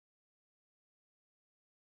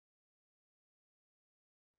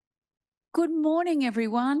Good morning,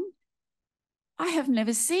 everyone. I have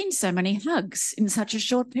never seen so many hugs in such a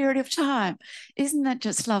short period of time. Isn't that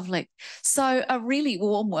just lovely? So a really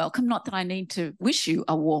warm welcome, not that I need to wish you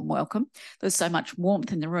a warm welcome. There's so much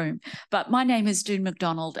warmth in the room. But my name is Doon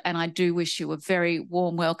McDonald, and I do wish you a very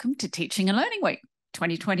warm welcome to Teaching and Learning Week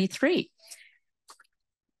 2023.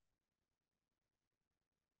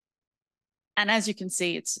 And as you can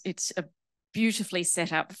see, it's a beautifully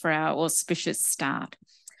set up for our auspicious start.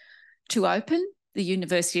 To open, the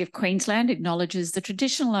University of Queensland acknowledges the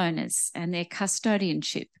traditional owners and their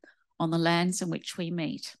custodianship on the lands in which we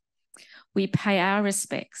meet. We pay our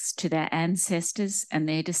respects to their ancestors and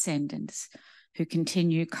their descendants who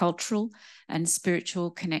continue cultural and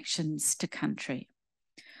spiritual connections to country.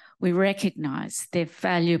 We recognise their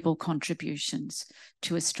valuable contributions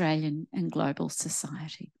to Australian and global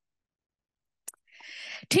society.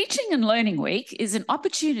 Teaching and Learning Week is an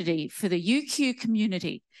opportunity for the UQ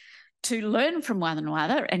community to learn from one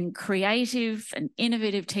another and creative and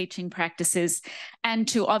innovative teaching practices, and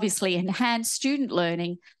to obviously enhance student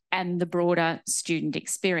learning and the broader student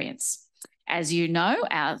experience. As you know,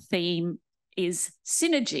 our theme is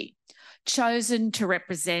synergy, chosen to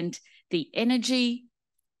represent the energy,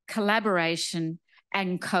 collaboration,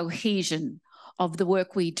 and cohesion of the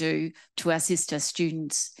work we do to assist our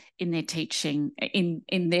students in their teaching,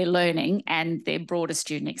 in their learning and their broader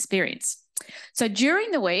student experience. So during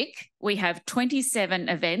the week, we have 27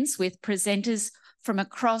 events with presenters from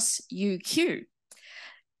across UQ.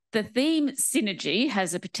 The theme Synergy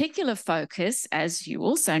has a particular focus, as you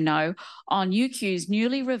also know, on UQ's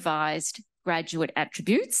newly revised graduate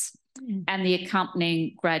attributes and the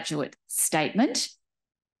accompanying graduate statement,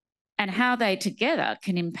 and how they together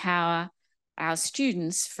can empower our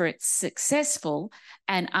students for its successful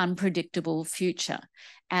and unpredictable future.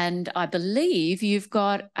 And I believe you've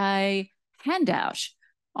got a handout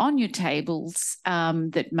on your tables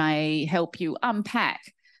that may help you unpack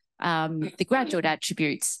the graduate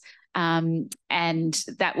attributes, and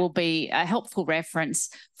that will be a helpful reference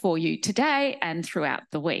for you today and throughout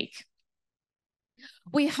the week.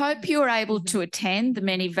 We hope you are able to attend the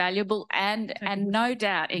many valuable and no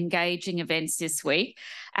doubt engaging events this week,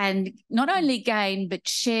 and not only gain but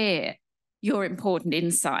share your important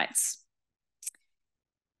insights.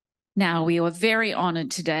 Now, we are very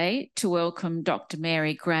honoured today to welcome Dr.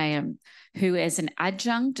 Mary Graham, who is an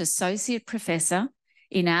adjunct associate professor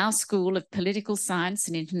in our School of Political Science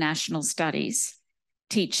and International Studies,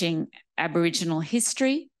 teaching Aboriginal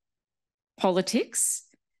history, politics,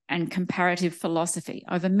 and comparative philosophy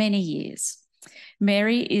over many years.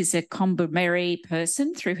 Mary is a Kombumerri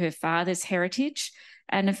person through her father's heritage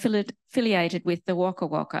and affiliated with the Waka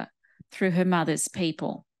Waka through her mother's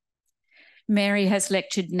people. Mary has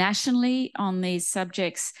lectured nationally on these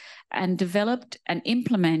subjects and developed and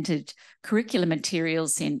implemented curriculum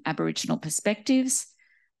materials in Aboriginal perspectives,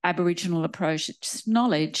 Aboriginal approach to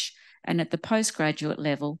knowledge, and at the postgraduate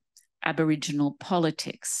level, Aboriginal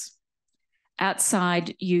politics.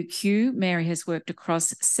 Outside UQ, Mary has worked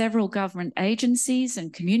across several government agencies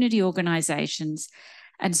and community organisations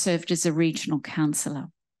and served as a regional councillor.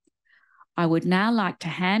 I would now like to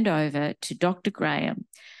hand over to Dr. Graham,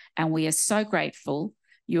 and we are so grateful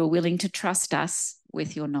you are willing to trust us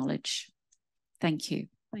with your knowledge. Thank you.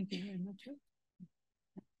 Thank you very much.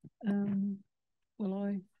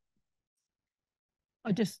 Well,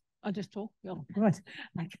 I just talk. Oh, right.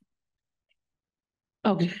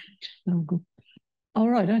 Okay. Oh, good. All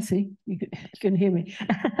right. I see. You can hear me.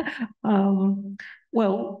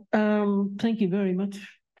 Thank you very much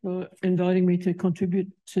for inviting me to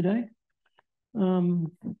contribute today.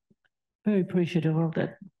 Very appreciative of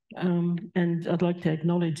that. And I'd like to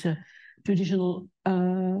acknowledge traditional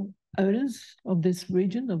owners of this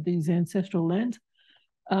region, of these ancestral lands,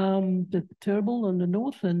 the Turrbal on the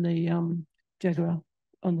north and the Jagera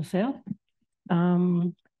on the south.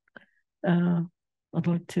 I'd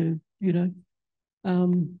like to,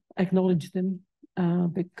 acknowledge them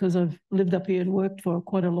because I've lived up here and worked for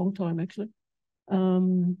quite a long time, actually.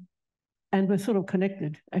 And we're sort of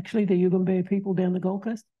connected. Actually, the Yugambeh people down the Gold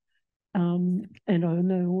Coast. And I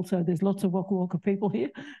know also there's lots of Waka Waka people here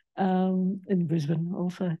in Brisbane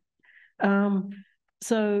also.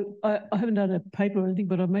 So I haven't done a paper or anything,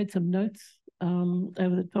 but I've made some notes over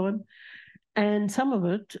the time. And some of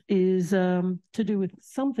it is to do with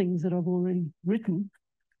some things that I've already written.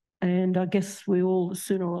 And I guess we all,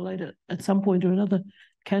 sooner or later, at some point or another,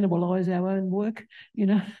 cannibalise our own work,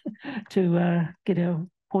 to get our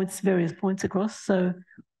various points across. So,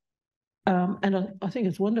 and I think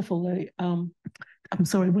it's wonderful. I'm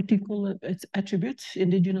sorry, what do you call it? It's attributes,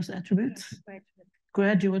 Indigenous attributes?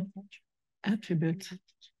 Graduate attributes.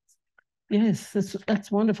 Yes, that's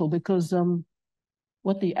wonderful, because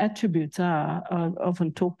what the attributes are, I've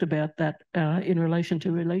often talked about that in relation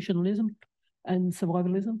to relationalism and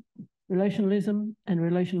survivalism, relationalism and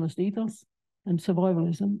relationalist ethos, and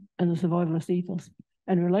survivalism and the survivalist ethos.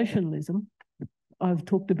 And relationalism, I've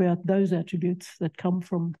talked about those attributes that come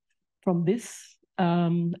from this,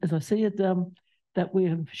 as I see it, that we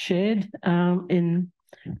have shared in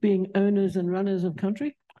being owners and runners of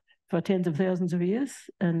country for tens of thousands of years.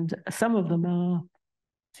 And some of them are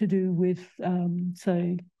to do with,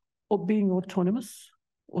 say, being autonomous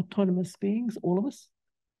beings, all of us,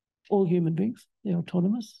 all human beings, they're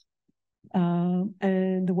autonomous,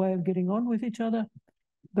 and a way of getting on with each other,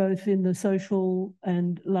 both in the social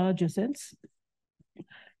and larger sense,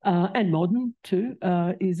 and modern too,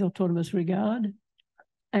 is autonomous regard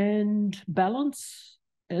and balance,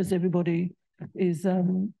 as everybody is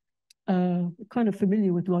kind of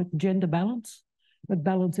familiar with, like gender balance, but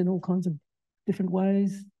balance in all kinds of different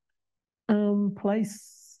ways.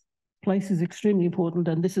 Place is extremely important,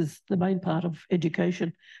 and this is the main part of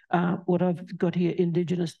education, what I've got here,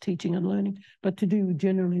 Indigenous teaching and learning, but to do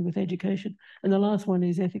generally with education. And the last one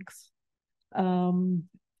is ethics. Our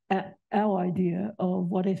idea of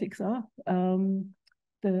what ethics are,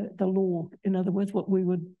 the law, in other words, what we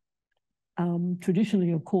would traditionally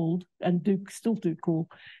have called, and still do call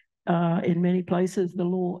in many places, the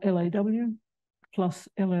law, LAW plus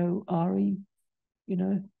LORE,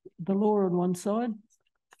 the law on one side,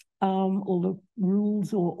 or the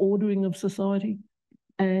rules or ordering of society,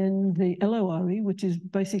 and the LORE, which is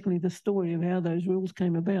basically the story of how those rules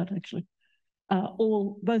came about, actually.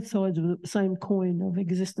 Both sides of the same coin of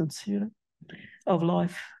existence, of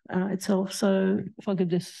life itself. So if I could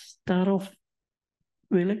just start off,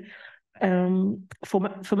 really.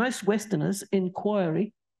 For most Westerners,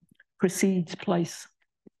 inquiry precedes place.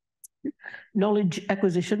 Knowledge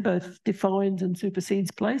acquisition both defines and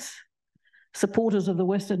supersedes place. Supporters of the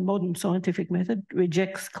Western modern scientific method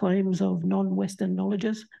rejects claims of non-Western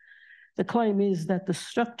knowledges. The claim is that the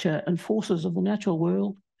structure and forces of the natural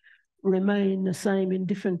world remain the same in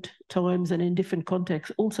different times and in different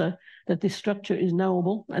contexts. Also, that this structure is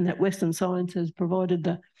knowable, and that Western science has provided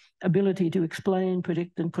the ability to explain,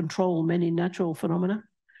 predict, and control many natural phenomena,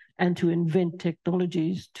 and to invent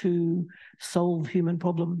technologies to solve human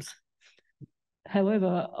problems.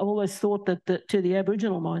 However, I've always thought that to the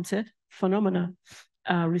Aboriginal mindset, phenomena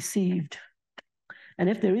are received. And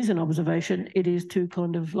if there is an observation, it is to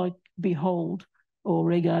kind of like behold or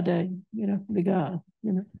regarder, regard.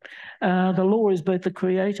 The law is both the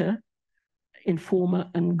creator, informer,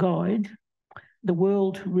 and guide. The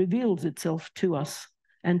world reveals itself to us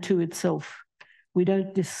and to itself. We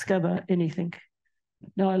don't discover anything.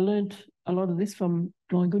 Now, I learned a lot of this from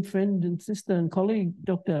my good friend and sister and colleague,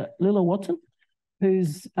 Dr. Lilla Watson,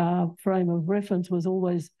 whose frame of reference was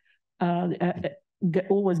always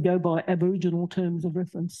go by Aboriginal terms of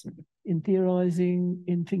reference in theorising,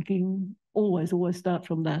 in thinking. Always start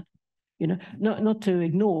from that. Not to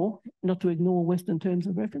ignore Western terms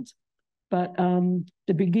of reference, but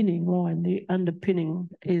the beginning line, the underpinning,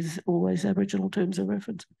 is always Aboriginal terms of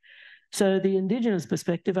reference. So the Indigenous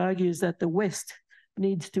perspective argues that the West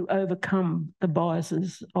needs to overcome the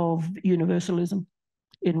biases of universalism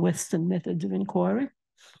in Western methods of inquiry,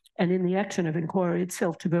 and in the action of inquiry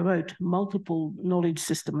itself, to promote multiple knowledge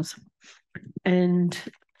systems. And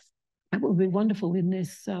it would be wonderful in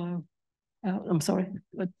this, I'm sorry,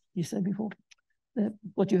 what you said before,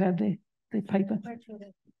 what you have there, the paper.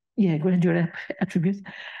 Graduate attributes.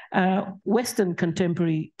 Western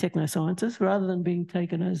contemporary technosciences, rather than being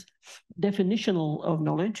taken as definitional of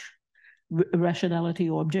knowledge, rationality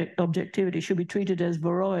or objectivity, should be treated as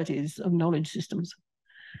varieties of knowledge systems.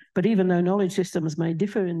 But even though knowledge systems may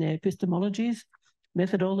differ in their epistemologies,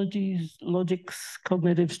 methodologies, logics,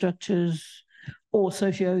 cognitive structures, or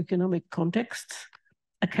socioeconomic contexts,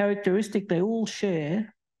 a characteristic they all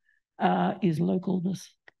share is localness.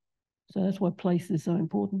 So that's why place is so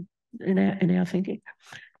important in our thinking.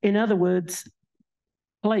 In other words,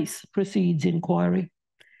 place precedes inquiry,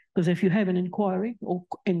 because if you have an inquiry,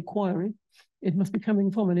 it must be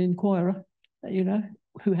coming from an inquirer,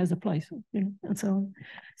 who has a place, and so on.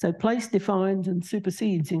 So place defines and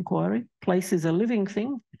supersedes inquiry. Place is a living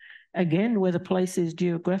thing, again, whether place is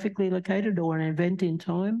geographically located or an event in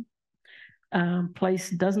time. Place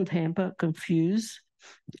doesn't hamper, confuse,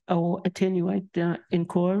 or attenuate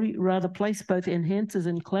inquiry. Rather, place both enhances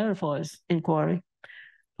and clarifies inquiry.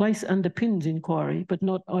 Place underpins inquiry, but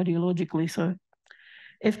not ideologically so.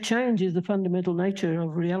 If change is the fundamental nature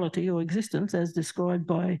of reality or existence, as described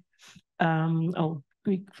by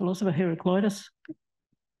Greek philosopher Heraclitus,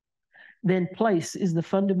 then place is the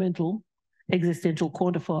fundamental existential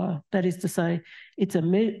quantifier. That is to say, it's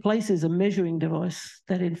place is a measuring device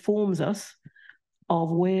that informs us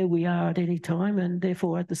of where we are at any time, and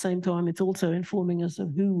therefore at the same time it's also informing us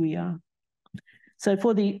of who we are. So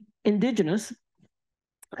for the Indigenous,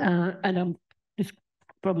 and this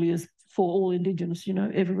probably is for all Indigenous, you know,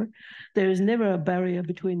 everywhere, there is never a barrier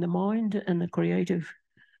between the mind and the creative.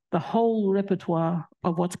 The whole repertoire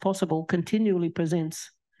of what's possible continually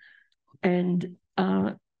presents and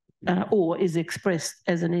or is expressed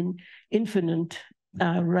as an infinite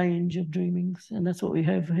range of dreamings. And that's what we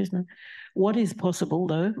have, isn't it? What is possible,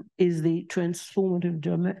 though, is the transformative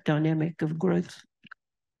dynamic of growth.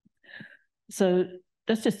 So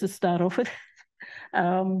that's just to start off with.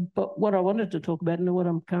 But what I wanted to talk about, and what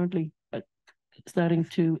I'm currently starting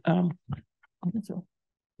to, oh, that's all.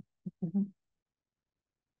 Mm-hmm.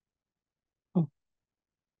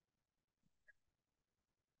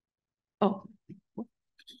 Oh,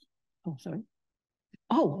 oh, sorry.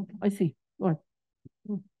 Oh, I see. Right.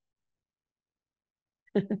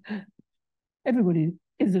 Everybody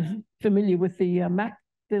is familiar with the map,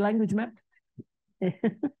 the language map.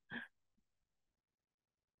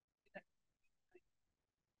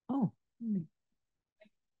 Oh.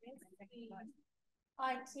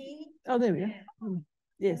 IT. Oh, there we are.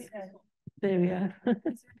 Yes. There we are.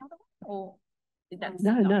 Or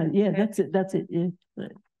no, yeah, that's it. That's it. Yeah.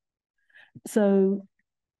 So,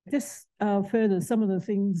 just further, some of the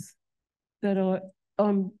things that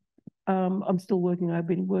I'm still working. I've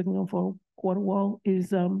been working on for quite a while.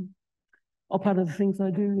 Is or part of the things I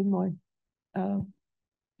do in my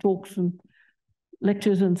talks and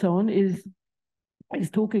lectures and so on is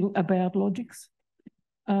talking about logics,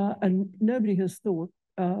 and nobody has thought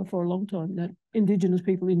for a long time that Indigenous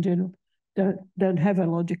people in general don't have a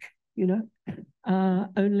logic. You know,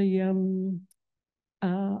 only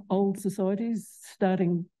old societies,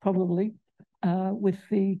 starting probably with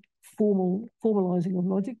the formalizing of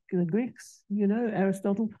logic, the Greeks. You know,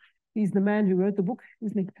 Aristotle. He's the man who wrote the book,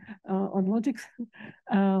 isn't he, on logics?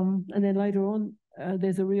 And then later on,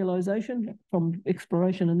 there's a realization from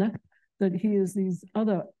exploration and that here's these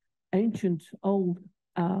other ancient old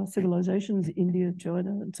civilizations, India,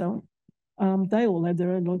 China, and so on. They all have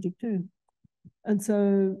their own logic too. And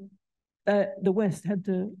so the West had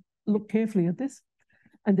to look carefully at this.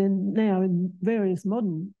 And then now in various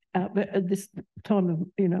modern, at this time of,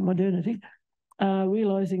 you know, modernity,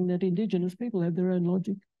 realizing that Indigenous people have their own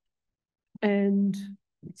logic. And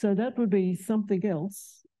so that would be something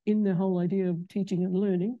else in the whole idea of teaching and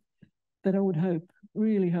learning that I would hope,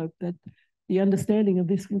 really hope, that the understanding of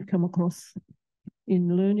this would come across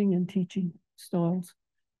in learning and teaching styles.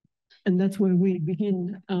 And that's where we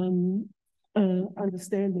begin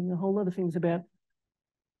understanding a whole lot of things about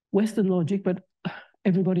Western logic, but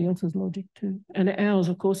everybody else's logic too. And ours,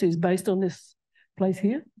 of course, is based on this place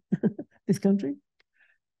here, this country,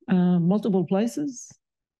 multiple places,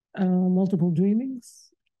 multiple dreamings.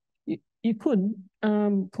 You could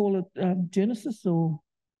call it Genesis or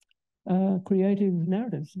creative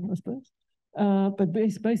narratives, I suppose. But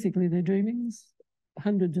basically they're dreamings,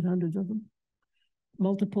 hundreds and hundreds of them.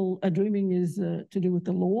 Multiple, a dreaming is to do with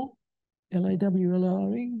the law,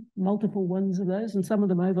 L-A-W-L-R-E, multiple ones of those, and some of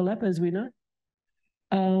them overlap, as we know.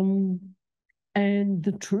 And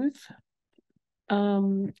the truth,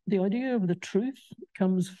 the idea of the truth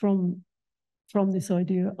comes from this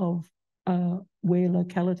idea of where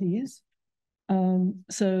locality is.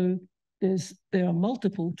 So there are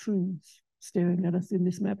multiple truths staring at us in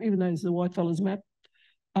this map, even though it's the white fella's map.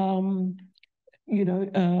 You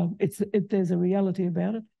know, there's a reality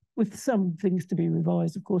about it, with some things to be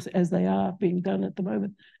revised, of course, as they are being done at the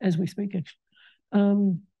moment as we speak, actually.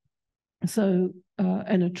 And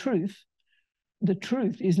the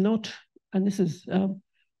truth is not, and this is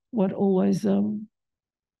what always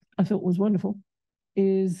I thought was wonderful,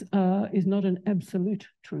 is not an absolute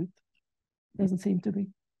truth. Doesn't seem to be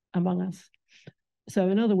among us. So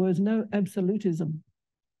in other words, no absolutism,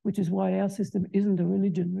 which is why our system isn't a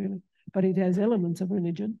religion really, but it has elements of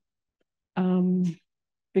religion.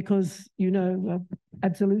 Because, you know,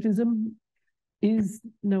 absolutism is,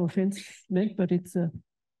 no offense meant, but it's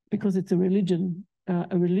because it's a religion,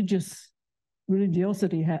 a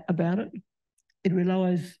religiosity about it. It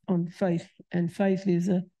relies on faith, and faith is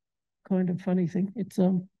a kind of funny thing. It's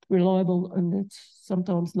reliable, and it's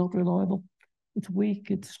sometimes not reliable. It's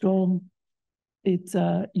weak, it's strong. It's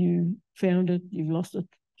you found it, you've lost it,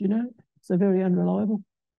 you know. So very unreliable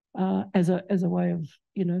as a way of,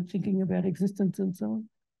 you know, thinking about existence and so on.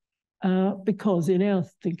 Because in our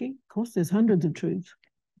thinking, of course, there's hundreds of truths,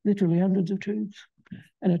 literally hundreds of truths.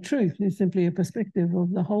 And a truth is simply a perspective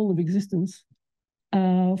of the whole of existence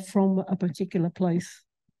from a particular place,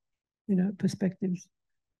 perspectives.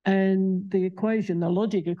 And the equation, the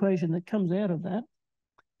logic equation that comes out of that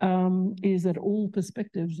is that all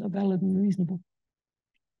perspectives are valid and reasonable.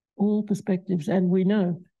 All perspectives. And we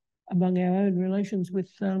know among our own relations with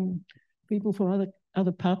people from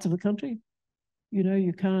other parts of the country,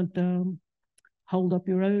 you can't hold up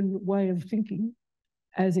your own way of thinking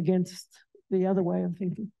as against the other way of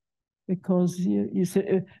thinking, because you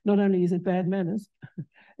say, not only is it bad manners,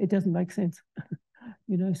 it doesn't make sense.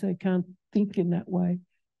 So you can't think in that way.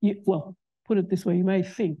 Well, put it this way, you may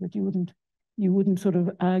think, but you wouldn't sort of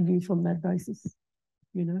argue from that basis,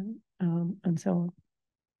 and so on.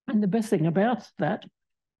 And the best thing about that,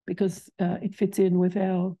 because it fits in with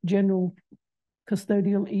our general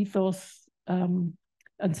custodial ethos and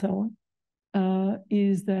so on,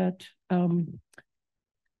 is that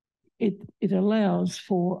it allows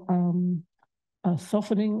for a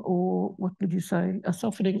softening, or what would you say, a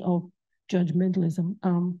softening of judgmentalism,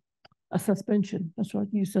 a suspension. That's right,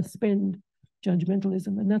 you suspend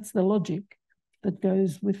judgmentalism, and that's the logic that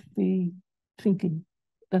goes with the thinking.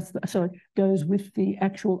 Goes with the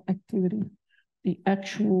actual activity, the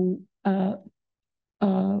actual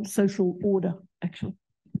social order, actually,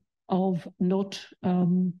 of not,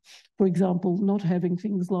 for example, not having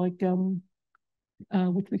things like,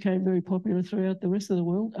 which became very popular throughout the rest of the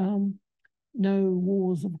world, no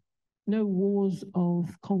wars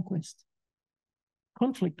of conquest.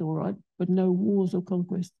 Conflict, all right, but no wars of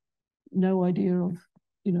conquest. No idea of,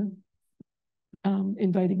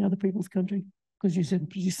 invading other people's country, because you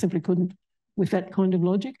simply couldn't with that kind of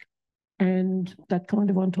logic and that kind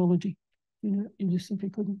of ontology. You just simply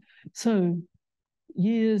couldn't. So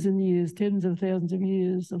years and years, tens of thousands of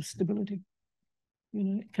years of stability,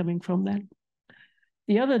 coming from that.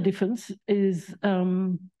 The other difference is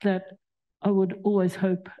that I would always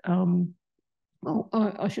hope,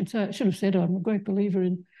 I should have said I'm a great believer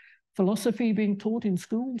in philosophy being taught in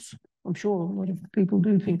schools. I'm sure a lot of people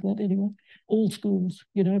do think that anyway. All schools,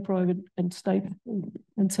 private and state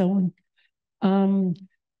and so on.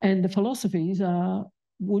 And the philosophies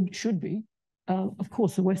should be, of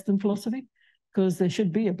course, the Western philosophy, because there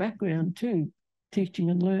should be a background to teaching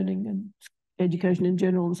and learning and education in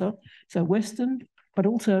general and so on. So Western, but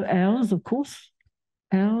also ours, of course,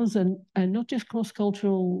 and not just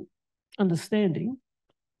cross-cultural understanding,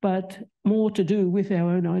 but more to do with our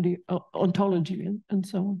own idea, ontology and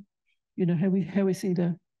so on. How we see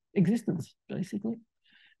the existence, basically.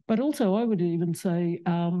 But also, I would even say,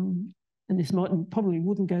 and this probably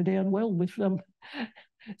wouldn't go down well with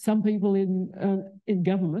some people in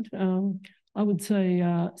government. I would say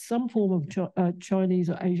some form of Chinese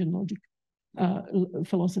or Asian logic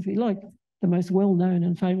philosophy, like the most well-known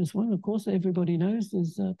and famous one, of course, everybody knows,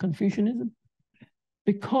 is Confucianism,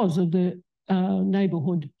 because of the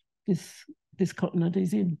neighbourhood this continent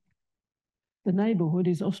is in. The neighbourhood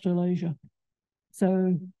is Australasia.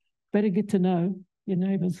 So better get to know your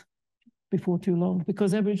neighbours before too long,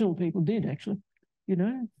 because Aboriginal people did, actually.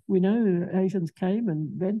 We know Asians came and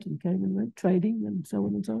went and came and went, trading and so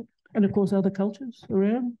on and so on. And of course, other cultures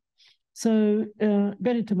around. So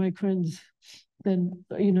better to make friends than,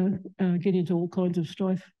 get into all kinds of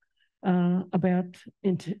strife about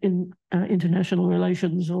international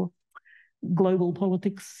relations or global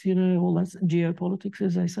politics, all that geopolitics,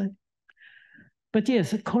 as they say. But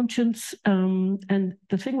yes, a conscience, and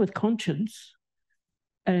the thing with conscience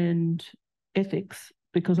and ethics,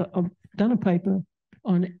 because I've done a paper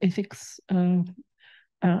on ethics and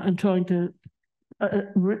trying to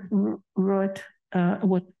write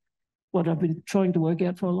what I've been trying to work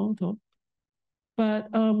out for a long time. But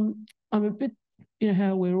I'm a bit,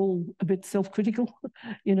 how we're all a bit self-critical,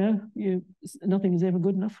 nothing is ever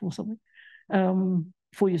good enough or something,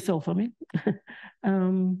 for yourself, I mean.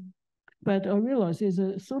 But I realise there's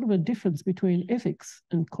a sort of a difference between ethics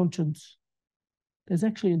and conscience. There's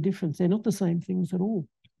actually a difference. They're not the same things at all.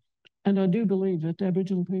 And I do believe that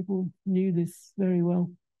Aboriginal people knew this very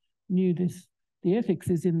well, knew this. The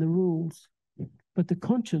ethics is in the rules, but the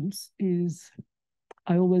conscience is,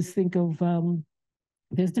 I always think of,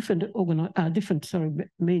 there's different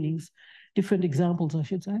meanings, different examples, I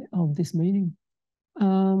should say, of this meaning.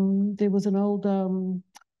 There was an old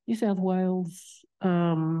New South Wales,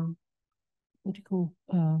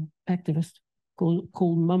 activist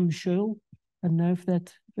called Mum Shirl. I don't know if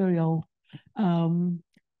that's very old. And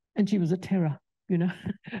she was a terror,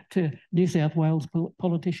 to New South Wales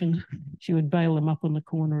politicians. She would bail them up on the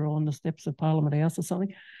corner or on the steps of Parliament House or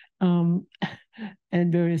something, and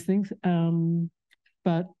various things.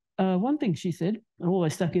 But one thing she said,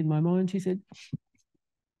 always stuck in my mind, she said,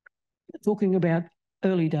 talking about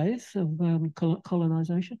early days of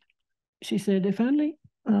colonisation. She said, if only,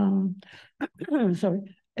 sorry,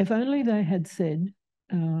 if only they had said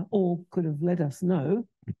or could have let us know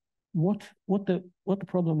what the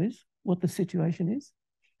problem is, what the situation is,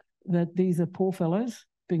 that these are poor fellows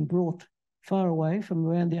being brought far away from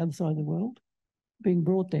around the other side of the world, being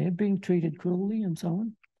brought there, being treated cruelly and so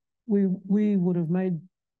on. We would have made,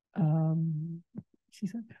 she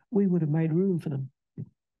said, we would have made room for them.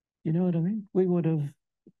 You know what I mean? We would have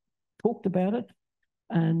talked about it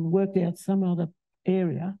and worked out some other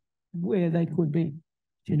area where they could be,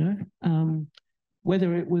 you know,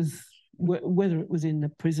 whether it was in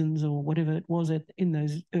the prisons or whatever it was in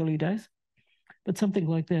those early days, but something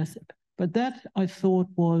like this. But that I thought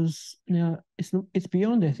was, now it's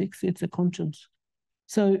beyond ethics, it's a conscience.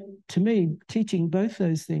 So to me, teaching both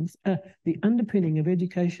those things, the underpinning of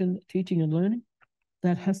education, teaching and learning,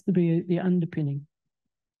 that has to be the underpinning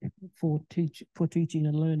for teaching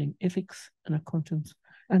and learning, ethics and a conscience,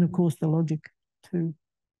 and of course the logic too.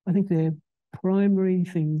 I think they're primary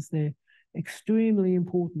things. They're extremely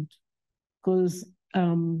important because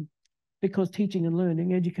teaching and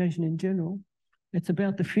learning, education in general, it's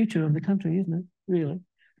about the future of the country, isn't it? Really,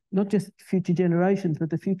 not just future generations, but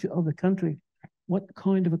the future of the country. What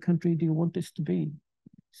kind of a country do you want this to be?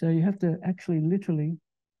 So you have to actually literally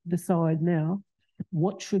decide now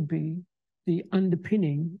what should be the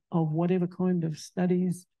underpinning of whatever kind of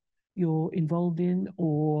studies you're involved in,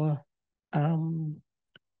 or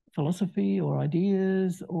philosophy or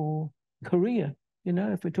ideas or career. You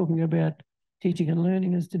know, if we're talking about teaching and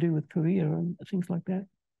learning is to do with career and things like that.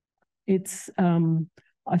 It's,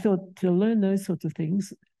 I thought, to learn those sorts of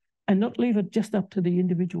things and not leave it just up to the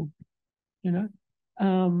individual, you know.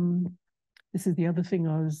 This is the other thing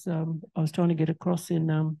I was trying to get across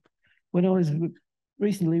in when I was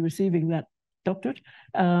recently receiving that doctorate,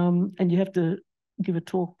 and you have to give a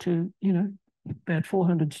talk to, you know, about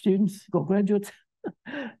 400 students, got graduates,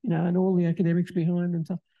 you know, and all the academics behind and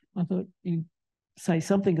stuff. I thought you'd say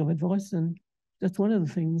something of advice, and that's one of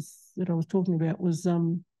the things that I was talking about was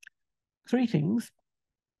three things.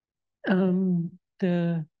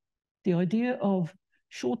 The idea of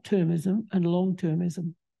short-termism and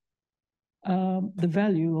long-termism, the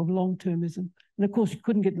value of long-termism. And of course, you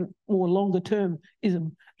couldn't get more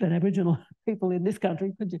longer-termism than Aboriginal people in this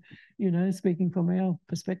country, could you? You know, speaking from our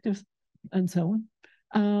perspectives and so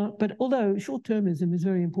on. But although short-termism is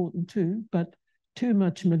very important too, but too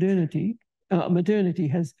much modernity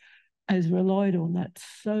has relied on that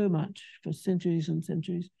so much for centuries and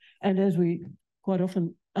centuries. And as we quite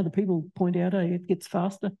often, other people point out, it gets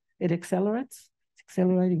faster, it accelerates, it's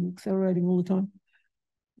accelerating all the time.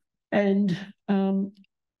 And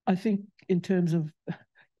I think in terms of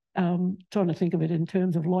trying to think of it in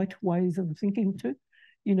terms of light ways of thinking too,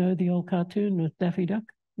 you know, the old cartoon with Daffy Duck,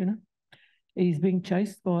 you know, he's being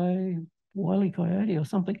chased by Wile E. Coyote or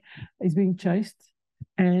something. He's being chased,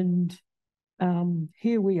 and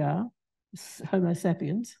here we are, Homo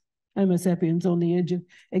sapiens on the edge of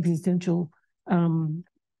existential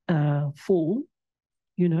fall,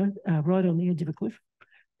 you know, right on the edge of a cliff.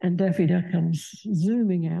 And Daffy Duck comes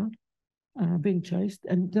zooming out, being chased,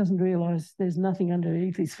 and doesn't realise there's nothing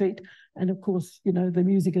underneath his feet. And of course, you know, the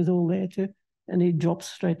music is all there too, and he drops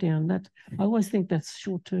straight down. That, I always think that's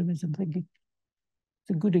short-termism thinking.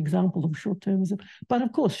 It's a good example of short-termism. But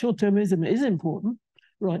of course, short-termism is important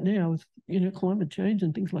right now with, you know, climate change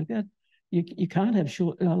and things like that. You can't have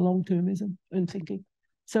long-termism in thinking.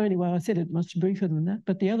 So anyway, I said it much briefer than that.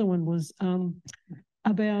 But the other one was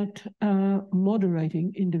about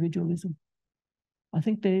moderating individualism. I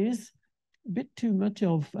think there is a bit too much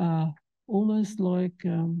of almost like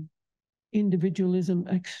individualism,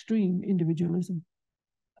 extreme individualism,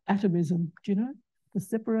 atomism, do you know? The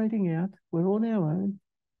separating out, we're on our own,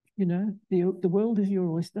 you know, the world is your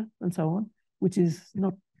oyster and so on, which is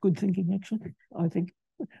not good thinking, actually, I think,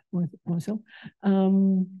 myself.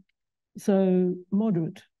 So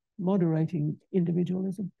moderating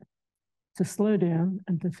individualism, to slow down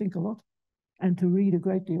and to think a lot and to read a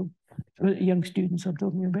great deal. Young students I'm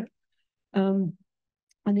talking about. And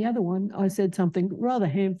the other one, I said something rather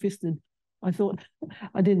ham-fisted. I thought,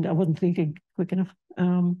 I wasn't thinking quick enough,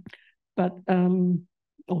 or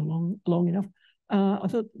long enough. I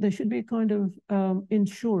thought there should be a kind of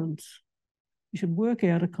insurance. You should work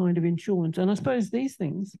out a kind of insurance. And I suppose these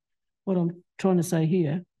things, what I'm trying to say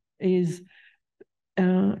here is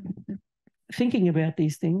thinking about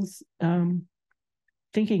these things,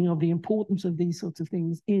 thinking of the importance of these sorts of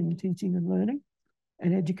things in teaching and learning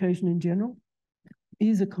and education in general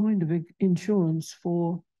is a kind of insurance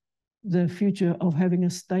for the future of having a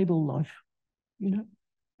stable life, you know.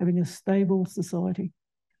 having a stable society.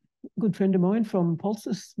 A good friend of mine from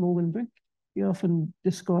Pulsus, Morgan Brick, he often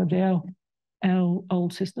described our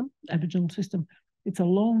old system, Aboriginal system. It's a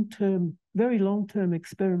long-term, very long-term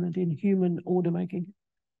experiment in human order making.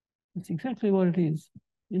 That's exactly what it is,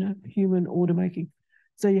 you know, human order making.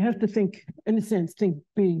 So you have to think, in a sense, think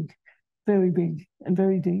big and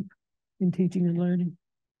very deep in teaching and learning.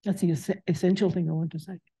 That's the essential thing I want to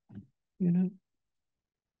say, you know,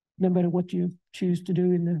 no matter what you choose to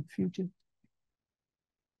do in the future.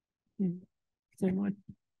 Yeah. So what?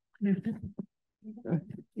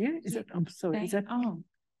 Yeah, is it? I'm sorry, is that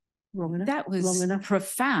wrong enough? That was long enough?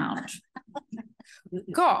 Profound.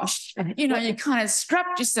 Gosh, you know, you kind of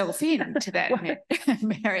strapped yourself into that,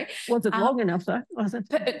 Mary. Was it long enough, though? Was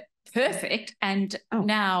it? Perfect. And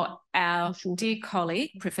now our dear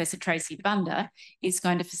colleague, Professor Tracy Bunder, is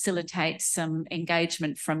going to facilitate some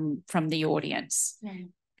engagement from the audience. Yeah.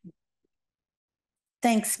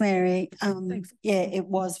 Thanks, Mary. Yeah, it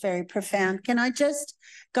was very profound. Can I just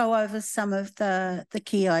go over some of the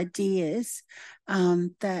key ideas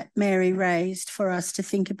that Mary raised for us to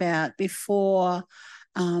think about before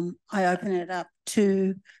I open it up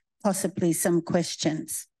to possibly some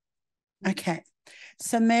questions? Okay.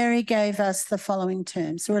 So Mary gave us the following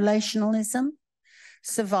terms: relationalism,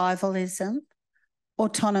 survivalism,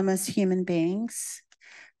 autonomous human beings,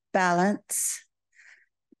 balance,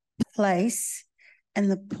 place, and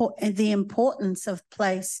the importance of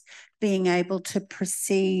place being able to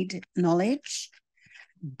precede knowledge,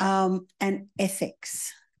 and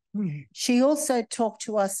ethics. Mm. She also talked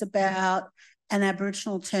to us about an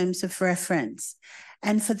Aboriginal terms of reference.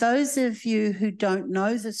 And for those of you who don't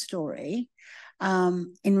know the story,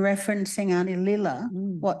 in referencing Auntie Lilla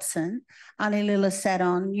Watson, Auntie Lilla sat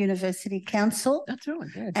on University Council. That's right,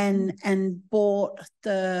 yeah. and brought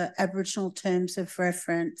the Aboriginal terms of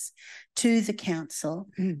reference to the council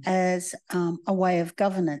as a way of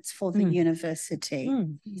governance for the university.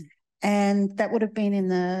 And that would have been in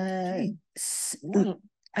the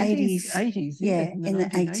 80s. Yeah, in the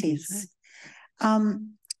 80s.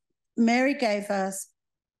 Mary gave us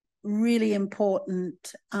really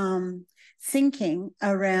important thinking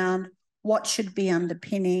around what should be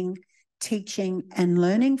underpinning teaching and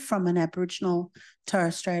learning from an Aboriginal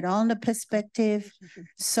Torres Strait Islander perspective.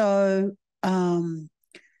 So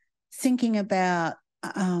thinking about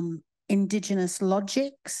Indigenous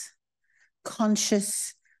logics,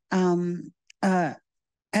 conscious, having a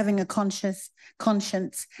conscious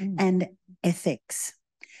conscience and ethics.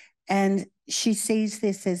 And she sees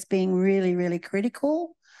this as being really, really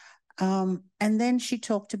critical. And then she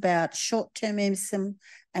talked about short-termism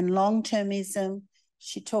and long-termism.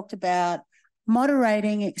 She talked about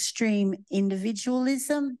moderating extreme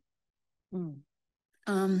individualism.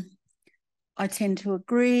 I tend to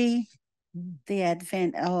agree. The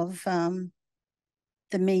advent of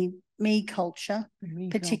the me culture,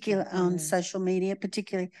 particularly on social media,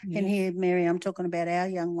 particularly in here, Mary, I'm talking about our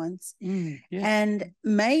young ones. And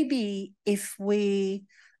maybe if we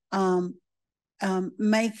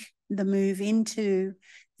make the move into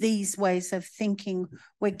these ways of thinking,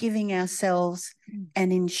 we're giving ourselves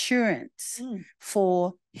an insurance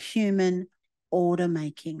for human order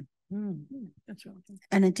making. That's right.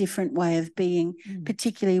 And a different way of being,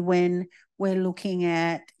 particularly when we're looking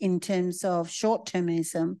at, in terms of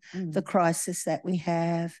short-termism, the crisis that we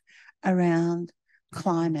have around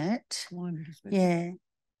climate. Yeah.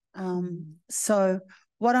 So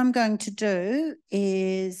what I'm going to do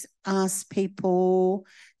is ask people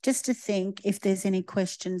just to think if there's any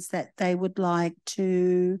questions that they would like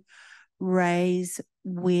to raise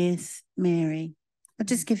with Mary. I'll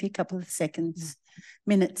just give you a couple of seconds,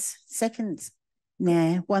 minutes, seconds.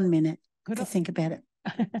 Nah, 1 minute to think about it.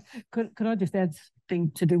 Could I just add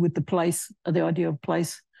something to do with the place, the idea of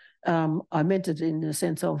place? I meant it in the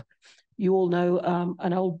sense of, you all know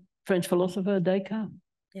an old French philosopher, Descartes,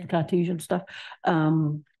 Cartesian stuff.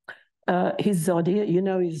 His idea, you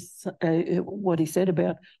know, is what he said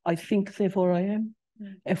about, I think, therefore I am.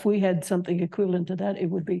 If we had something equivalent to that, it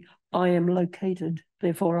would be, I am located,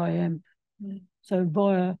 therefore I am. So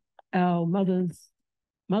via our mother's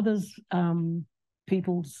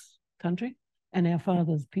people's country and our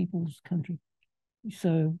father's people's country.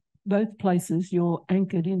 So both places you're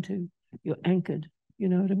anchored into, you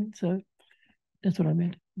know what I mean? So that's what I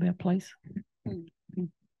meant about place.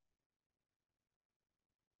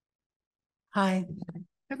 Hi.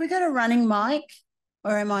 Have we got a running mic,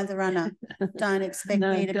 or am I the runner? Don't expect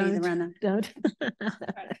me to be the runner. Don't.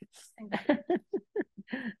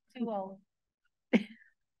 Too old.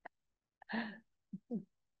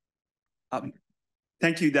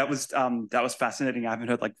 Thank you. That was fascinating. I haven't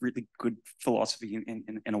heard like really good philosophy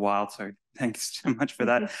in a while, so thanks so much for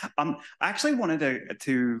that. I actually wanted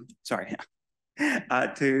to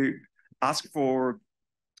ask for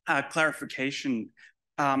clarification.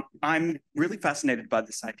 I'm really fascinated by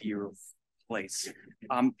this idea of place,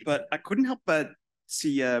 but I couldn't help but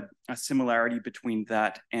see a similarity between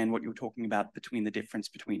that and what you were talking about between the difference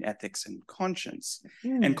between ethics and conscience,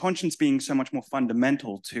 and conscience being so much more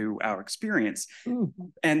fundamental to our experience.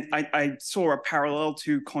 And I saw a parallel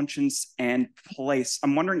to conscience and place.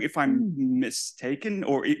 I'm wondering if I'm mistaken,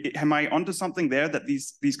 or am I onto something there, that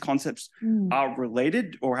these concepts are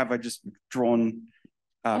related, or have I just drawn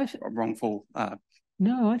a wrongful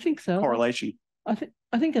no, I think so. Correlation? I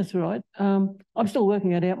think that's right. I'm still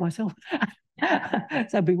working it out myself. So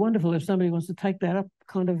it'd be wonderful if somebody wants to take that up,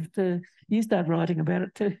 kind of you start writing about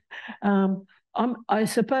it too. I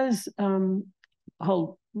suppose read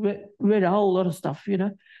a whole lot of stuff, you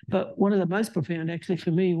know, but one of the most profound actually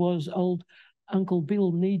for me was old Uncle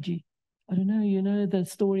Bill Neji. I don't know, you know, the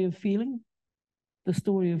story of feeling.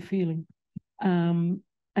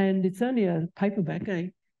 And it's only a paperback, eh?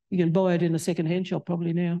 You can buy it in a second-hand shop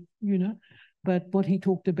probably now, you know. But what he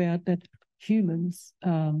talked about, that humans,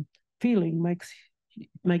 feeling makes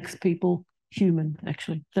people human,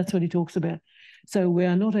 actually. That's what he talks about. So we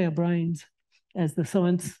are not our brains, as the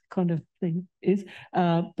science kind of thing is,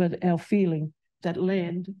 but our feeling, that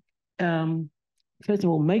land, first of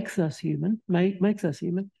all, makes us human,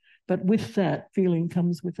 but with that, feeling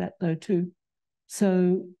comes with that though too.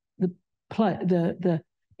 So the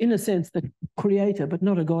in a sense, the creator, but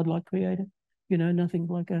not a godlike creator, you know, nothing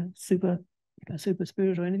like a super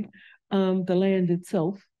spirit or anything. The land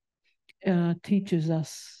itself teaches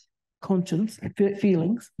us conscience,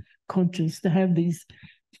 conscience, to have these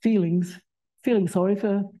feelings, feeling sorry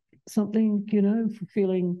for something, you know, for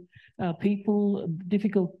feeling people,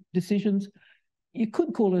 difficult decisions. You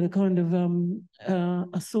could call it a kind of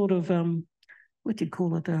a sort of what do you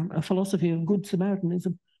call it? A philosophy of Good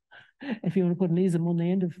Samaritanism, if you want to put an ism on the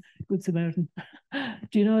end of Good Samaritan.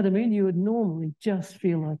 Do you know what I mean? You would normally just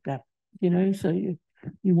feel like that, you know, so you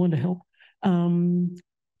want to help.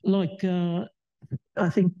 I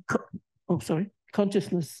think,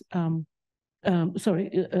 consciousness,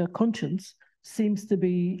 conscience seems to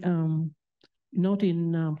be not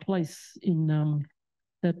in place in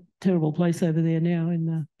that terrible place over there now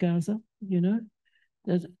in Gaza, you know.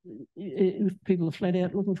 People are flat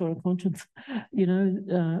out looking for a conscience, you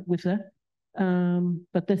know, with that.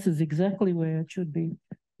 But this is exactly where it should be,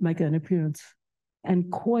 make an appearance.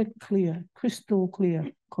 And quite clear, crystal clear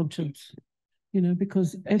conscience, you know,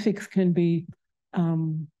 because ethics can be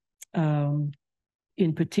in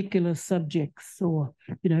particular subjects, or,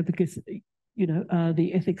 you know, because, you know,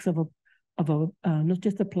 the ethics of a not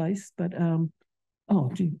just a place, but a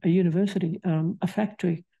university, a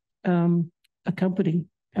factory, a company,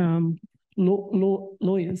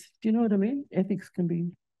 lawyers. Do you know what I mean? Ethics can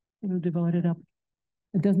be, you know, divided up.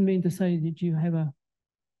 It doesn't mean to say that you have a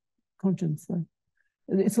conscience, though.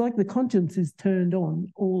 It's like the conscience is turned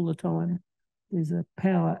on all the time. There's a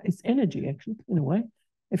power. It's energy, actually, in a way,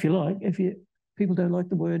 if you like. People don't like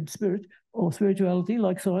the word spirit or spirituality,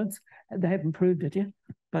 like science. They haven't proved it yet.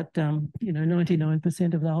 But, you know,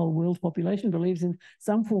 99% of the whole world's population believes in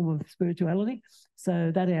some form of spirituality.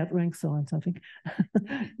 So that outranks science, I think,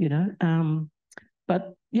 you know.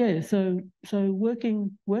 But, yeah, so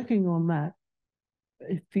working on that,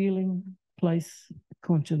 feeling, place,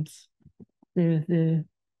 conscience, they're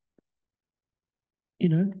you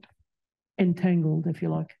know, entangled, if you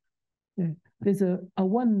like. Yeah. There's a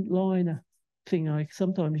one-liner thing I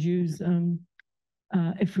sometimes use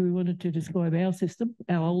if we wanted to describe our system,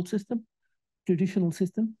 our old system, traditional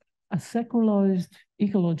system, a sacralized,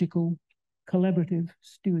 ecological, collaborative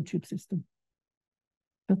stewardship system.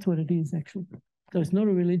 That's what it is, actually. So it's not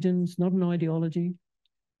a religion, it's not an ideology.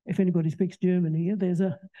 If anybody speaks German here, there's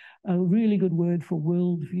a really good word for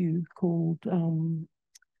worldview called,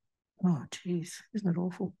 oh, geez, isn't it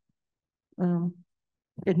awful?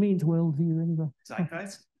 It means worldview anyway.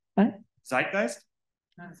 Zeitgeist? Eh? Zeitgeist?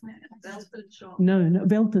 No,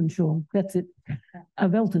 Weltanschauung. That's it. A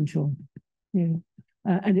Weltanschauung. Yeah.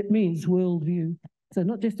 And it means worldview. So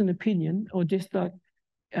not just an opinion or just like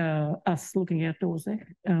us looking outdoors there.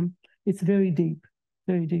 It's very deep,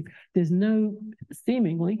 very deep. There's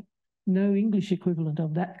seemingly no English equivalent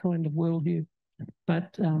of that kind of worldview.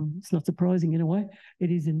 But it's not surprising in a way.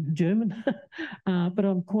 It is in German. But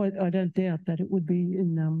I don't doubt that it would be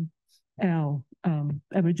in our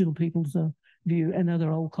Aboriginal people's view and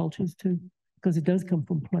other old cultures too, because it does come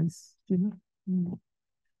from place, you know.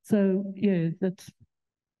 So yeah,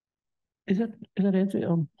 Is that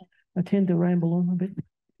answer? I tend to ramble on a bit.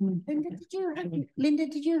 Linda,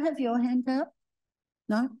 did you have your hand up?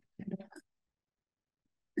 No?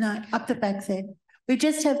 No, up the back there. We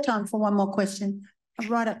just have time for one more question.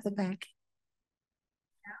 Right up the back.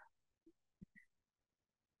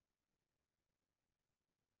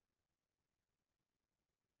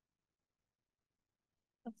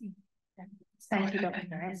 Thank you, Dr.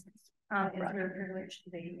 Harris. It's a real privilege to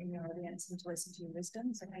be in your audience and to listen to your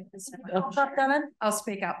wisdom. So thank you so much. I'll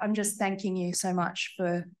speak up. I'm just thanking you so much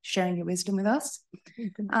for sharing your wisdom with us.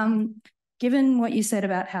 Given what you said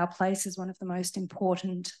about how place is one of the most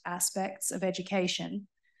important aspects of education,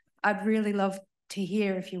 I'd really love to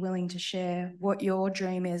hear, if you're willing to share, what your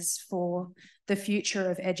dream is for the future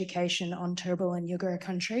of education on Turrbal and Yugara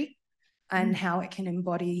country and how it can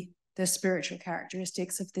embody the spiritual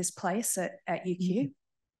characteristics of this place at UQ.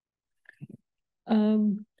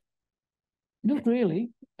 Not really,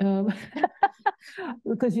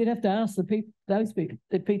 because you'd have to ask the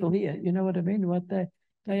people here. You know what I mean? What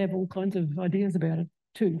they have all kinds of ideas about it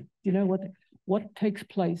too. You know what takes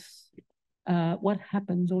place, what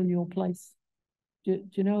happens on your place. Do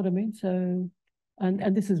you know what I mean? So,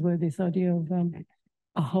 and this is where this idea of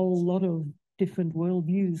a whole lot of different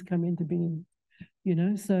worldviews come into being. You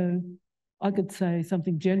know, so I could say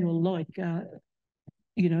something general like,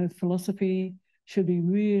 you know, philosophy should be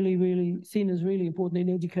really, really seen as really important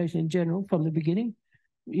in education in general from the beginning,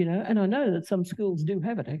 you know, and I know that some schools do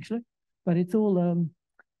have it actually, but it's all,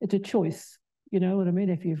 it's a choice, you know what I mean?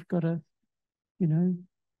 If you've got a, you know,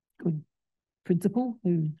 good principal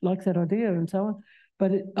who likes that idea and so on,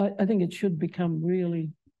 but I think it should become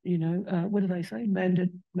really, you know, what do they say?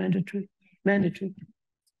 Mandatory,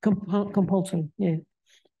 compulsory, yeah.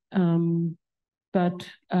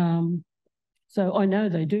 So I know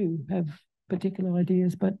they do have particular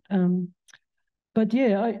ideas, but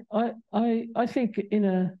yeah, I think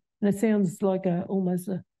and it sounds like almost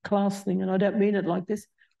a class thing, and I don't mean it like this,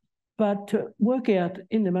 but to work out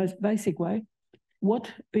in the most basic way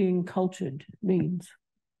what being cultured means.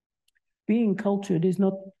 Being cultured is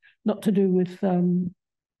not to do with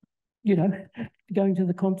you know, going to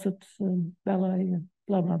the concerts and ballet and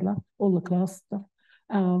blah blah blah, all the class stuff.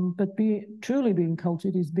 But truly being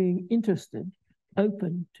cultured is being interested,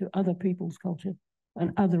 open to other people's culture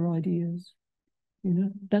and other ideas. You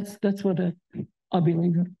know, that's what I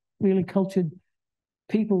believe really cultured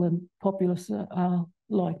people and populace are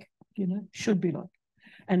like. You know, should be like,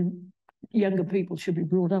 and younger people should be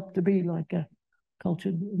brought up to be like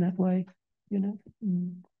cultured in that way. You know,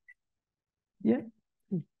 yeah.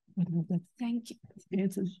 I don't know if that's Thank you.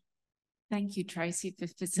 Answers. Thank you, Tracy, for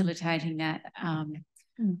facilitating that.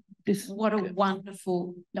 What a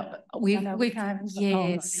wonderful. No, we've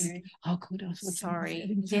yes. Oh, good.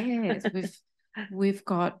 Sorry. Yes, we've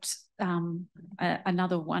got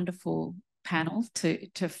another wonderful panel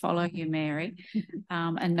to follow you, Mary,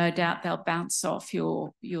 and no doubt they'll bounce off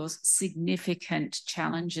your significant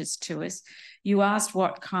challenges to us. You asked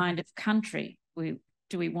what kind of country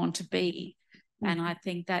do we want to be. And I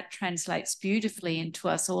think that translates beautifully into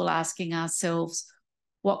us all asking ourselves,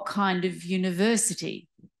 what kind of university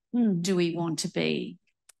do we want to be?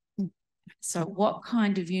 So what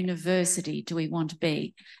kind of university do we want to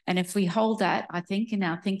be? And if we hold that, I think, in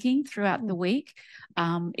our thinking throughout the week,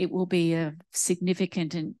 it will be a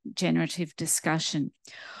significant and generative discussion.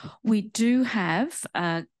 We do have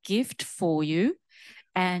a gift for you,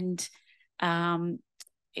 and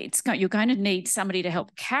you're going to need somebody to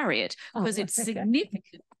help carry it because it's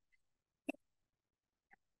significant.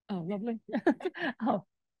 Oh, lovely. oh,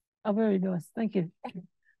 very nice. Thank you.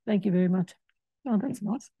 Thank you very much. Oh, that's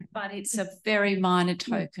nice. But it's a very minor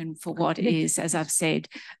token for what is, as I've said,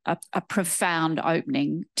 a profound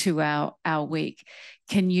opening to our week.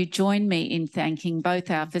 Can you join me in thanking both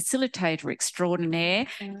our facilitator extraordinaire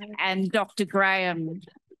and Dr. Graham?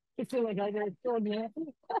 I feel like I go extraordinaire.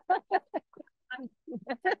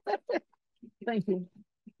 Thank you.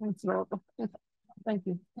 Thanks, Rob. Thank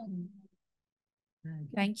you.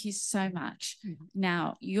 Thank you so much.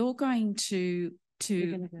 Now, you're going to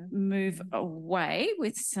move away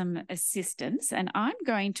with some assistance, and I'm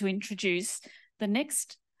going to introduce the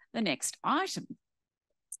next item.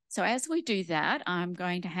 So as we do that, I'm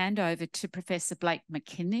going to hand over to Professor Blake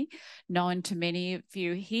McKinney, known to many of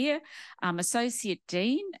you here, Associate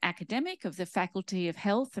Dean, Academic of the Faculty of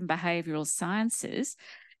Health and Behavioural Sciences,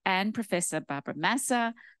 and Professor Barbara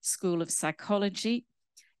Massa, School of Psychology.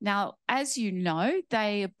 Now, as you know,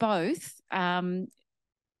 they are both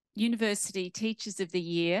University Teachers of the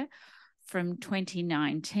Year from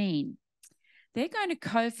 2019. They're going to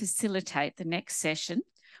co-facilitate the next session,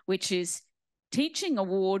 which is teaching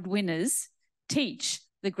award winners teach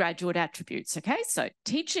the graduate attributes, okay? So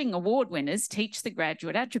teaching award winners teach the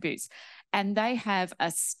graduate attributes. And they have a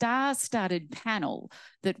star-studded panel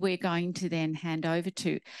that we're going to then hand over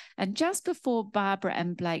to. And just before Barbara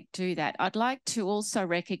and Blake do that, I'd like to also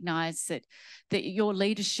recognise that your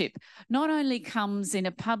leadership not only comes in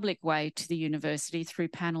a public way to the university through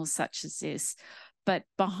panels such as this, but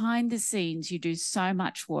behind the scenes, you do so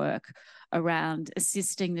much work around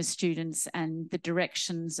assisting the students and the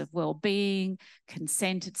directions of well-being,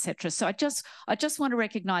 consent, etc. So I just want to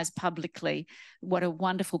recognise publicly what a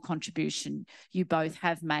wonderful contribution you both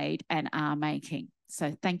have made and are making.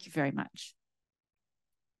 So thank you very much.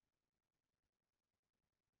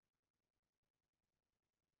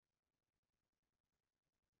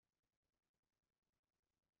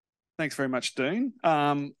 Thanks very much, Dean.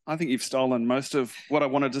 I think you've stolen most of what I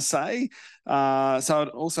wanted to say. So I'd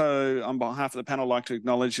also, on behalf of the panel, like to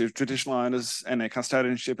acknowledge the traditional owners and their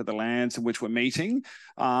custodianship of the lands in which we're meeting,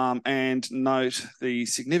 and note the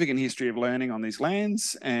significant history of learning on these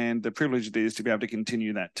lands and the privilege it is to be able to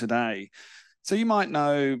continue that today. So you might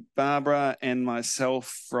know Barbara and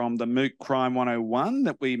myself from the MOOC Crime 101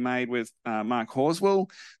 that we made with Mark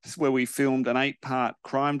Horswell. This is where we filmed an 8-part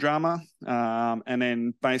crime drama and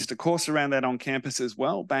then based a course around that on campus as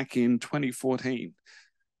well back in 2014.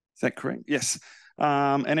 Is that correct? Yes.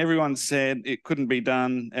 And everyone said it couldn't be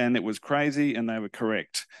done and it was crazy, and they were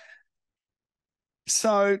correct.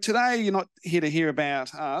 So today you're not here to hear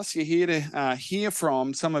about us, you're here to hear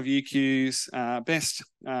from some of UQ's best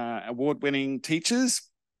award-winning teachers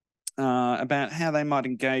about how they might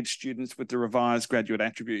engage students with the revised graduate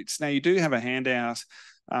attributes. Now you do have a handout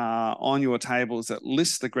on your tables that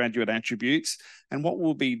lists the graduate attributes, and what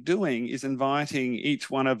we'll be doing is inviting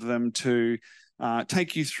each one of them to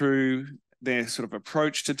take you through their sort of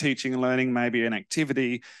approach to teaching and learning, maybe an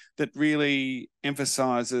activity that really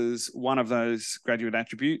emphasises one of those graduate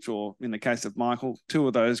attributes, or in the case of Michael, 2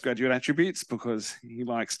 of those graduate attributes, because he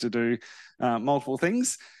likes to do multiple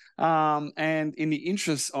things. And in the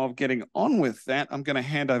interest of getting on with that, I'm going to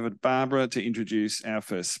hand over to Barbara to introduce our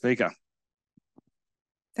first speaker.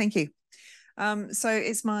 Thank you. So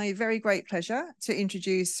it's my very great pleasure to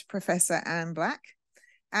introduce Professor Anne Black.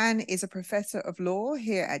 Anne is a professor of law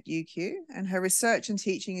here at UQ, and her research and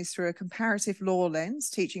teaching is through a comparative law lens,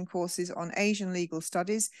 teaching courses on Asian legal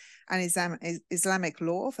studies and Islamic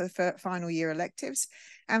law for the final year electives,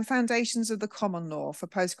 and foundations of the common law for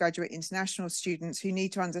postgraduate international students who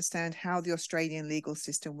need to understand how the Australian legal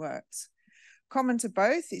system works. Common to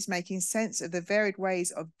both is making sense of the varied ways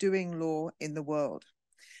of doing law in the world.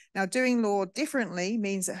 Now, doing law differently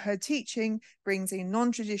means that her teaching brings in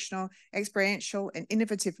non-traditional, experiential and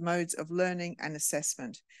innovative modes of learning and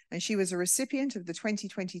assessment. And she was a recipient of the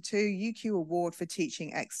 2022 UQ Award for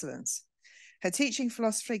Teaching Excellence. Her teaching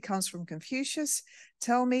philosophy comes from Confucius: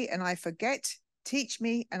 tell me and I forget, teach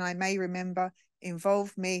me and I may remember,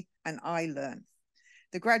 involve me and I learn.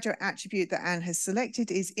 The graduate attribute that Anne has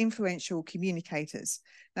selected is influential communicators.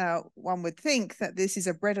 Now, one would think that this is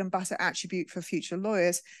a bread and butter attribute for future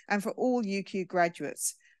lawyers and for all UQ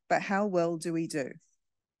graduates, but how well do we do?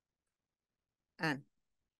 Anne.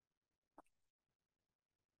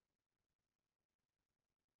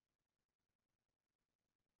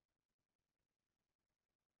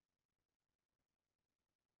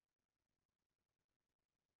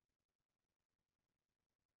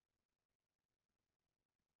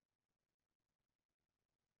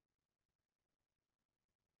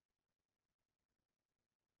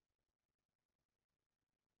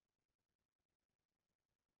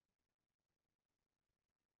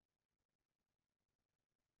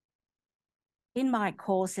 In my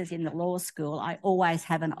courses in the law school, I always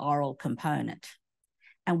have an oral component,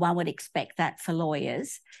 and one would expect that for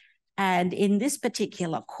lawyers. And in this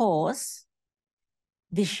particular course,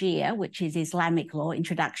 this year, which is Islamic law,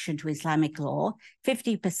 Introduction to Islamic Law,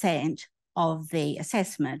 50% of the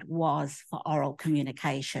assessment was for oral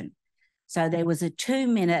communication. So there was a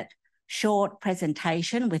 2-minute short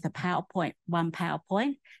presentation with one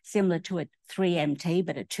PowerPoint, similar to a 3MT,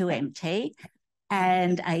 but a 2MT,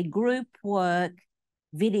 and a group work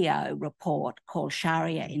video report called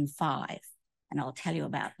Sharia in 5. And I'll tell you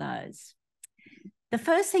about those. The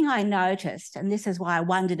first thing I noticed, and this is why I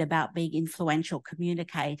wondered about being influential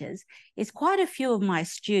communicators, is quite a few of my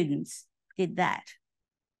students did that.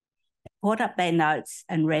 Brought up their notes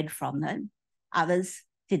and read from them. Others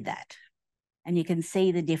did that. And you can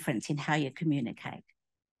see the difference in how you communicate.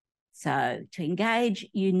 So to engage,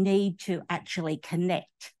 you need to actually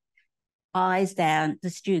connect. Eyes down, the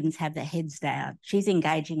students have their heads down. She's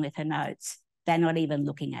engaging with her notes. They're not even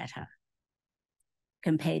looking at her.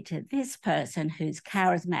 compared to this person who's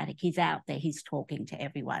charismatic. He's out there, he's talking to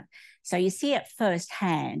everyone. So you see at first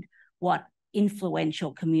hand what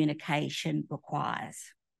influential communication requires.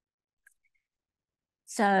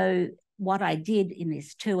 So what I did in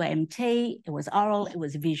this 2MT, it was oral, it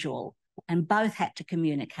was visual, and both had to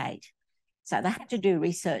communicate. So they had to do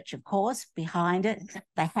research, of course, behind it.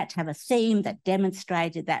 They had to have a theme that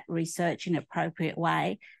demonstrated that research in an appropriate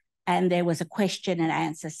way. And there was a question and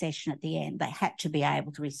answer session at the end. They had to be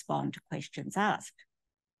able to respond to questions asked.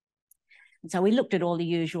 And so we looked at all the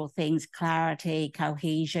usual things, clarity,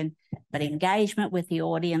 cohesion, but engagement with the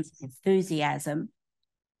audience, enthusiasm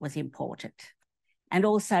was important. And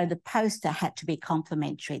also the poster had to be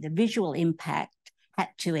complementary. The visual impact had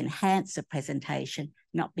to enhance the presentation,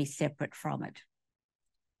 not be separate from it.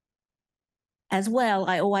 As well,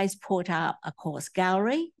 I always put up a course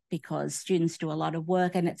gallery because students do a lot of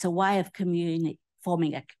work, and it's a way of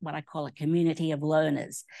forming what I call a community of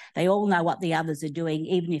learners. They all know what the others are doing,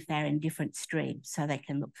 even if they're in different streams, so they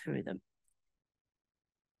can look through them.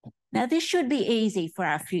 Now, this should be easy for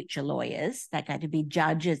our future lawyers. They're going to be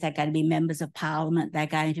judges, they're going to be members of parliament, they're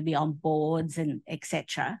going to be on boards and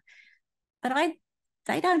etc. But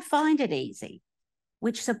they don't find it easy,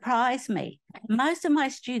 which surprised me. Most of my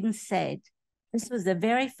students said this was the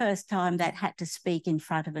very first time they'd had to speak in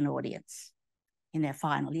front of an audience in their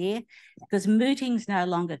final year, because mooting's no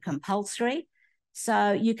longer compulsory.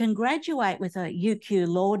 So you can graduate with a UQ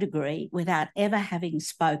law degree without ever having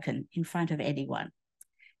spoken in front of anyone,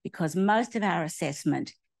 because most of our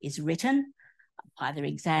assessment is written, either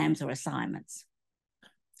exams or assignments.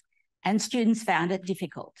 And students found it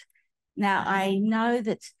difficult. Now, I know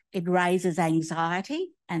that it raises anxiety,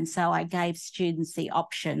 and so I gave students the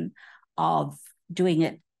option of doing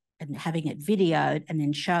it and having it videoed and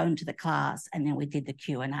then shown to the class, and then we did the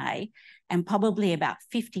Q&A, and probably about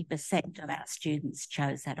 50% of our students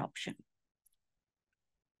chose that option.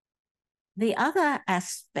 The other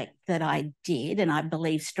aspect that I did, and I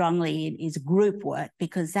believe strongly in, is group work,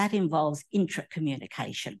 because that involves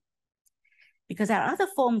intra-communication. Because our other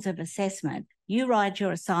forms of assessment, you write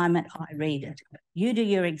your assignment, I read it. You do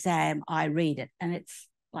your exam, I read it, and it's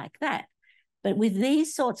like that. But with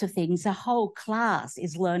these sorts of things, the whole class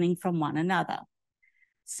is learning from one another.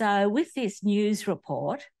 So with this news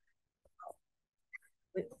report,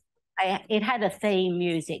 it had a theme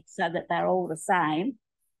music so that they're all the same.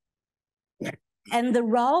 And the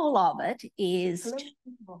role of it is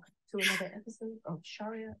to another episode of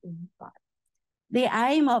Sharia in Five. The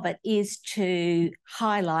aim of it is to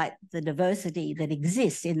highlight the diversity that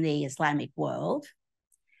exists in the Islamic world.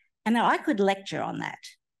 And now I could lecture on that,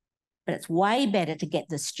 but it's way better to get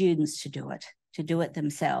the students to do it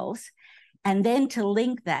themselves, and then to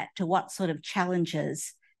link that to what sort of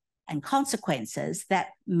challenges and consequences that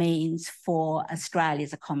means for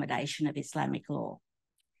Australia's accommodation of Islamic law.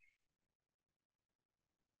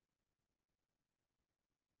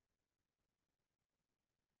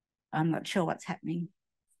 I'm not sure what's happening.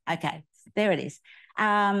 Okay, there it is.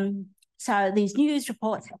 So these news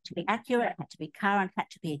reports had to be accurate, had to be current, had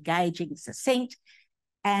to be engaging, succinct,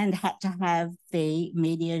 and had to have the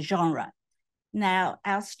media genre. Now,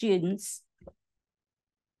 our students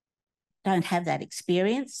don't have that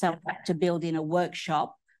experience, so we had to build in a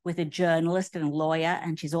workshop with a journalist and a lawyer,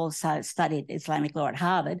 and she's also studied Islamic law at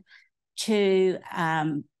Harvard, to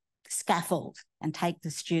scaffold and take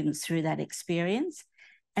the students through that experience.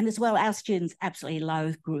 And as well, our students absolutely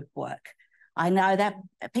loathe group work. I know that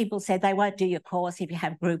people said they won't do your course if you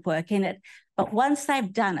have group work in it, but once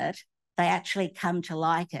they've done it, they actually come to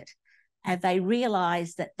like it. And they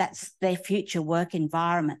realise that that's their future work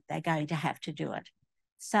environment. They're going to have to do it.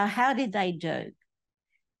 So how did they do?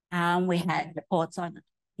 We had reports on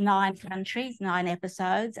 9 countries, 9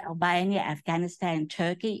 episodes: Albania, Afghanistan,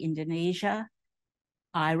 Turkey, Indonesia,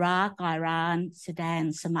 Iraq, Iran,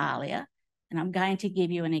 Sudan, Somalia. And I'm going to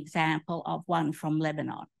give you an example of one from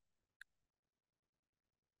Lebanon.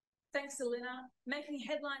 Thanks, Elena. Making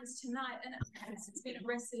headlines tonight, an artist has been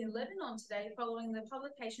arrested in Lebanon today following the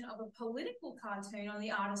publication of a political cartoon on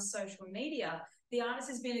the artist's social media. The artist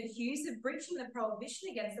has been accused of breaching the prohibition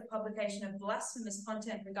against the publication of blasphemous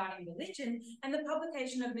content regarding religion and the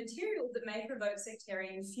publication of material that may provoke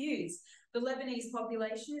sectarian feuds. The Lebanese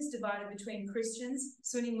population is divided between Christians,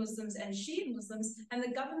 Sunni Muslims, and Shia Muslims, and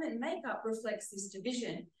the government makeup reflects this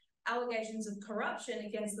division. Allegations of corruption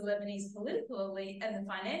against the Lebanese political elite and the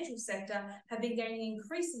financial sector have been gaining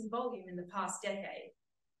increasing volume in the past decade.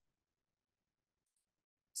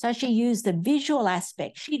 So she used the visual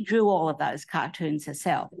aspect. She drew all of those cartoons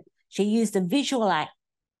herself. She used the visual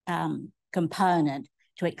component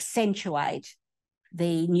to accentuate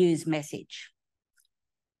the news message.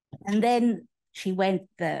 And then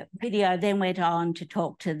the video then went on to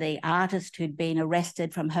talk to the artist who'd been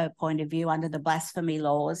arrested from her point of view under the blasphemy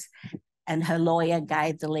laws, and her lawyer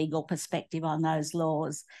gave the legal perspective on those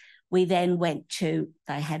laws. We then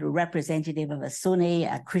they had a representative of a Sunni,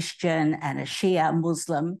 a Christian, and a Shia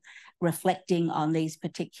Muslim reflecting on these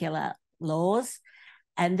particular laws.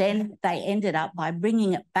 And then they ended up by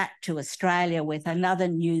bringing it back to Australia with another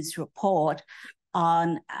news report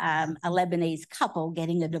on a Lebanese couple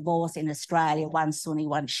getting a divorce in Australia, one Sunni,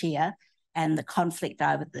 one Shia, and the conflict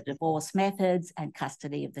over the divorce methods and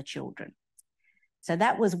custody of the children. So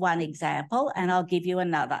that was one example, and I'll give you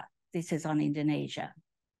another. This is on Indonesia.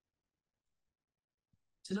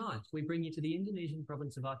 Tonight, we bring you to the Indonesian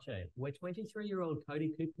province of Aceh, where 23-year-old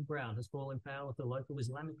Cody Cooper Brown has fallen foul of the local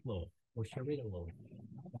Islamic law, or Sharia law.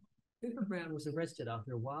 Cooper Brown was arrested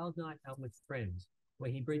after a wild night out with friends,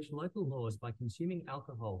 where he breached local laws by consuming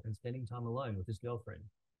alcohol and spending time alone with his girlfriend.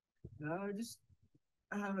 No, just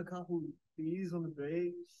having a couple beers on the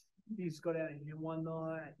beach. He just got out of here one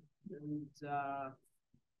night, and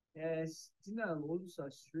yeah, didn't know the laws were so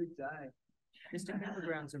strict, eh? Mr. Cooper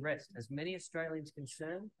Brown's arrest has many Australians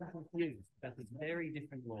concerned and confused about the very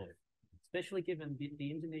different laws, especially given the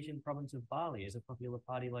Indonesian province of Bali is a popular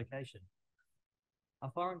party location.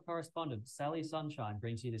 Our foreign correspondent, Sally Sunshine,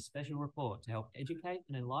 brings you this special report to help educate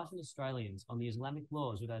and enlighten Australians on the Islamic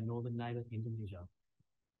laws with our northern neighbour, Indonesia.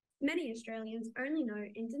 Many Australians only know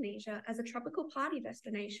Indonesia as a tropical party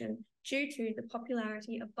destination due to the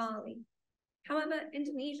popularity of Bali. However,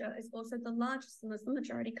 Indonesia is also the largest Muslim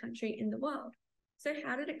majority country in the world. So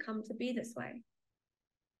how did it come to be this way?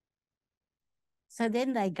 So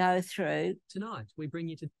then they go through. Tonight, we bring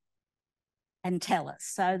you to and tell us.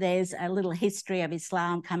 So there's a little history of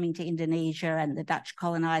Islam coming to Indonesia and the Dutch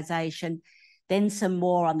colonisation, then some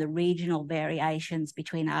more on the regional variations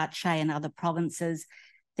between Aceh and other provinces.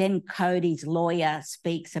 Then Cody's lawyer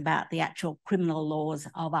speaks about the actual criminal laws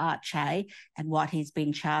of Aceh and what he's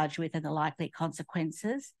been charged with and the likely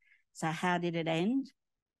consequences. So how did it end?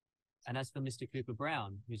 And as for Mr. Cooper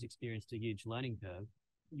Brown, who's experienced a huge learning curve,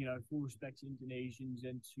 you know, full respect to Indonesians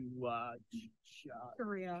and to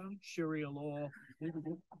Sharia law.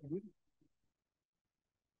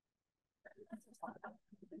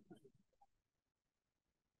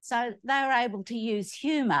 So they were able to use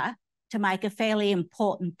humour to make a fairly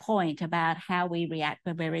important point about how we react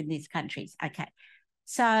when we're in these countries. Okay,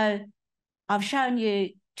 so I've shown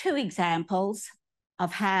you two examples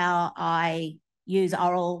of how I use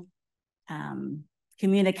oral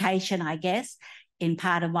communication, I guess, in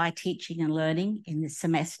part of my teaching and learning in this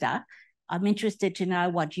semester. I'm interested to know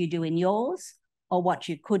what you do in yours or what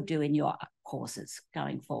you could do in your courses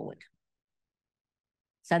going forward.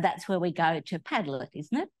 So that's where we go to Padlet,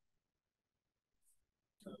 isn't it?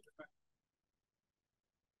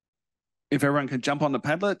 If everyone can jump on the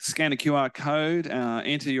Padlet, scan a QR code,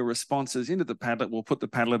 enter your responses into the Padlet. We'll put the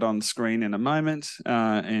Padlet on screen in a moment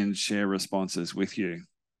and share responses with you.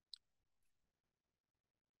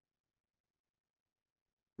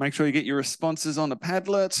 Make sure you get your responses on the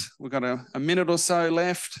Padlet. We've got a minute or so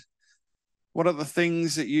left. What are the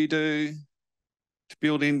things that you do to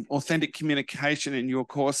build in authentic communication in your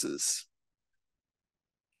courses?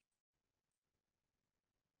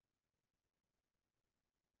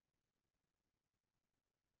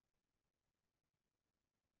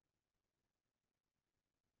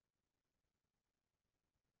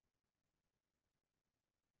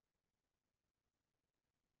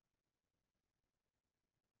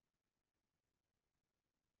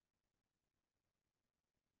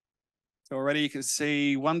 Already you can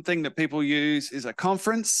see one thing that people use is a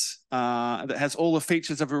conference that has all the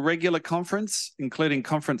features of a regular conference, including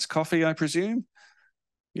conference coffee, I presume.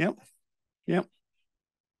 Yep.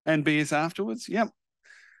 And beers afterwards. Yep.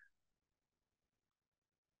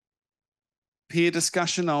 Peer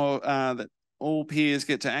discussion that all peers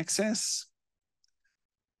get to access.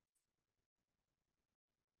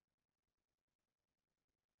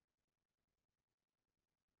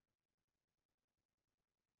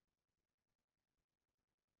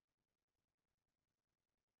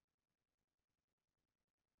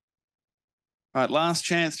 All right, last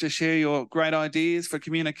chance to share your great ideas for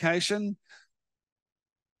communication.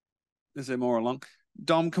 Is there more along?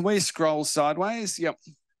 Dom, can we scroll sideways? Yep.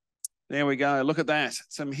 There we go. Look at that.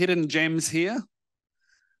 Some hidden gems here.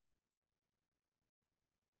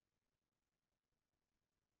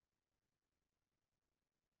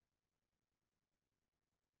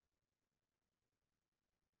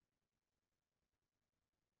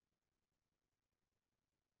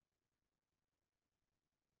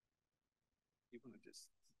 You want to just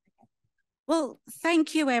Well,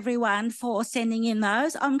 thank you everyone for sending in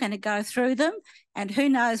those. I'm going to go through them, and who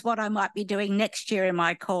knows what I might be doing next year in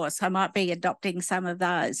my course. I might be adopting some of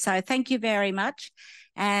those. So thank you very much.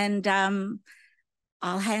 And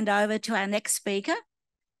I'll hand over to our next speaker.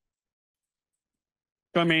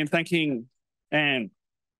 Join me in thanking Anne.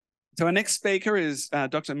 So our next speaker is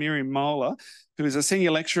Dr. Miriam Moeller, who is a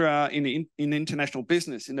senior lecturer in international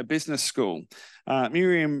business in the business school.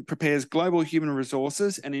 Miriam prepares global human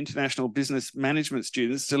resources and international business management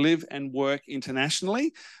students to live and work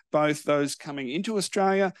internationally, both those coming into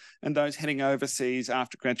Australia and those heading overseas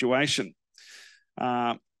after graduation.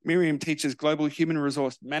 Miriam teaches global human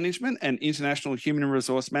resource management and international human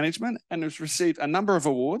resource management, and has received a number of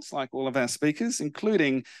awards, like all of our speakers,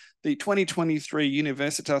 including the 2023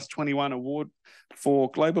 Universitas 21 Award for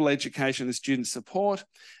Global Education and Student Support,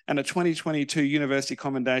 and a 2022 University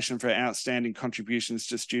Commendation for outstanding contributions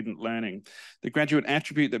to student learning. The graduate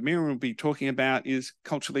attribute that Miriam will be talking about is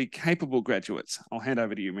culturally capable graduates. I'll hand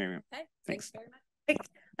over to you, Miriam. Okay, thanks very much.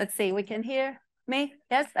 Let's see, we can hear me?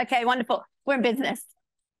 Yes? Okay, wonderful. We're in business.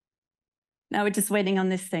 No, we're just waiting on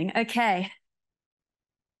this thing. Okay.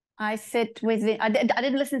 I sit with I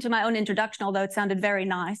didn't listen to my own introduction, although it sounded very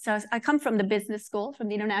nice. So I come from the business school, from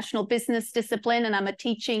the international business discipline, and I'm a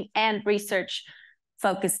teaching and research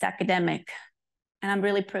focused academic. And I'm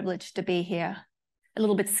really privileged to be here. A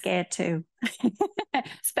little bit scared too,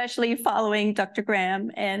 especially following Dr.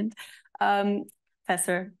 Graham and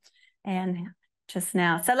Professor Anne just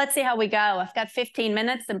now. So let's see how we go. I've got 15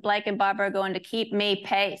 minutes and Blake and Barbara are going to keep me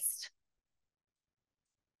paced.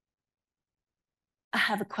 I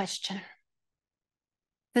have a question.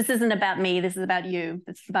 This isn't about me, this is about you.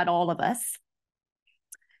 This is about all of us.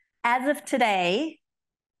 As of today,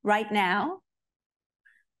 right now,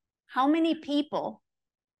 how many people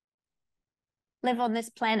live on this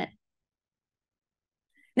planet?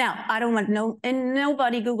 Now, I don't want and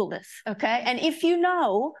nobody Google this, okay? And if you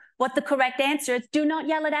know what the correct answer is, do not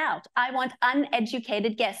yell it out. I want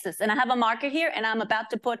uneducated guesses. And I have a marker here, and I'm about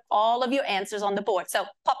to put all of your answers on the board. So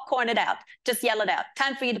popcorn it out. Just yell it out.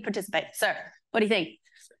 Time for you to participate. Sir, what do you think?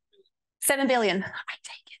 7 billion. I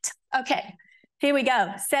take it. Okay, here we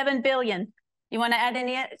go. 7 billion. You want to add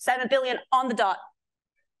any? 7 billion on the dot.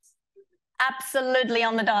 Absolutely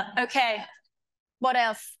on the dot. Okay, what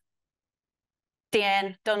else?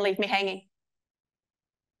 Deanne, don't leave me hanging.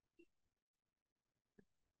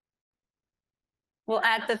 We'll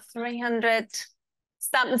add the 300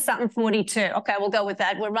 something 42. Okay, we'll go with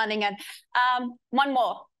that. We're running at one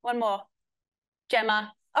more.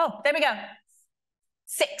 Gemma. Oh, there we go.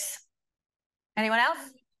 6. Anyone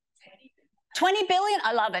else? 20 billion.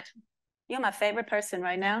 I love it. You're my favorite person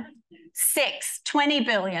right now. 6. 20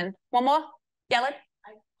 billion. One more. Yell it.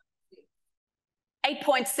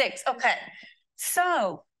 8.6. Okay.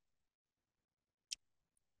 So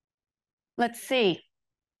let's see.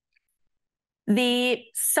 The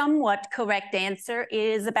somewhat correct answer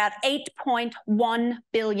is about 8.1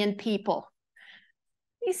 billion people.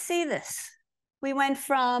 You see this? We went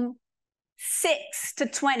from 6 to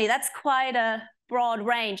 20. That's quite a broad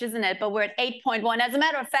range, isn't it? But we're at 8.1. As a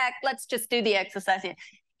matter of fact, let's just do the exercise here.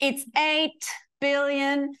 It's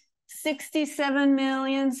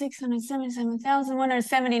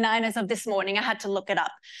 8,067,677,179 as of this morning. I had to look it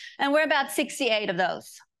up. And we're about 68 of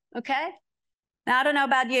those, okay? Now, I don't know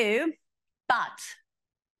about you, but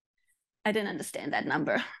I didn't understand that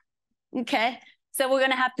number, okay? So we're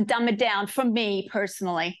going to have to dumb it down for me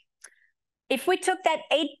personally. If we took that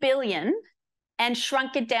 8 billion and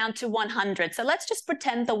shrunk it down to 100, so let's just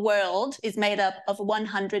pretend the world is made up of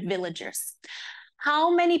 100 villagers.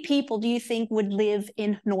 How many people do you think would live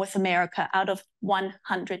in North America out of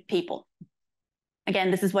 100 people?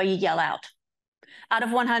 Again, this is where you yell out. Out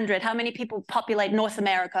of 100, how many people populate North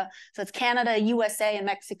America? So it's Canada, USA, and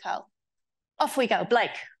Mexico. Off we go.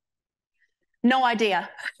 Blake. No idea.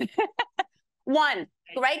 1.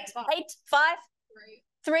 Great. 8, 5,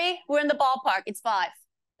 3. We're in the ballpark. It's 5.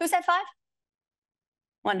 Who said 5?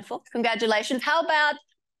 Wonderful. Congratulations. How about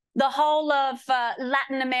the whole of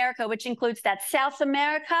Latin America, which includes that South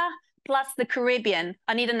America plus the Caribbean?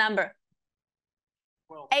 I need a number.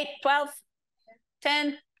 12. 8, 12,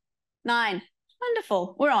 10, 9.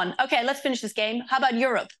 Wonderful. We're on. Okay, let's finish this game. How about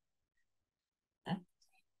Europe?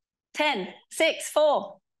 10, 6,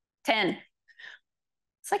 4, 10.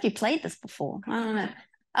 It's like you played this before. I don't know.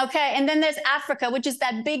 Okay, and then there's Africa, which is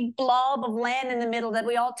that big blob of land in the middle that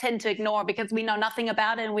we all tend to ignore because we know nothing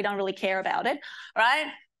about it and we don't really care about it,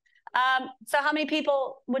 right? So how many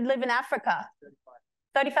people would live in Africa?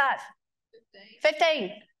 35.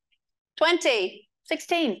 15. 20.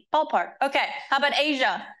 16. Ballpark. Okay, how about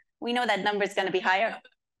Asia? We know that number is going to be higher.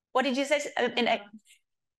 What did you say?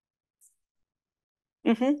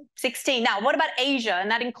 16. Now, what about Asia? And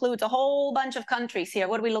that includes a whole bunch of countries here.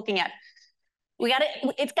 What are we looking at?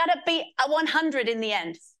 It's got to be a 100 in the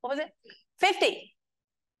end. What was it? 50.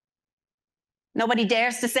 Nobody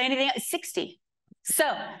dares to say anything. 60.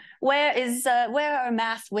 So where are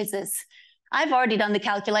math whizzes? I've already done the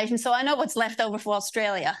calculation, so I know what's left over for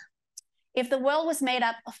Australia. If the world was made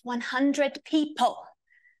up of 100 people,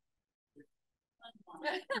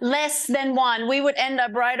 less than one, we would end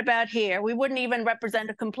up right about here. We wouldn't even represent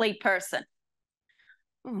a complete person.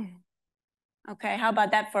 Okay, how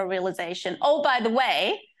about that for a realization? Oh, by the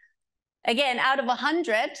way, again, out of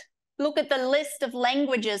 100, look at the list of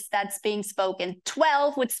languages that's being spoken.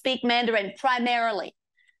 12 would speak Mandarin primarily.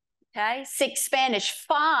 Okay, 6 Spanish,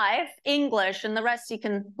 5 English, and the rest you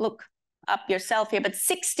can look up yourself here. But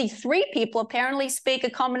 63 people apparently speak a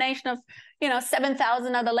combination of,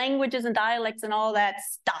 7,000 other languages and dialects and all that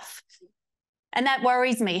stuff. And that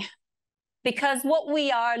worries me, because what we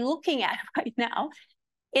are looking at right now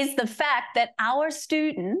is the fact that our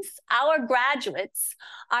students, our graduates,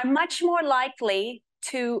 are much more likely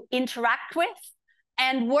to interact with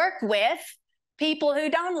and work with people who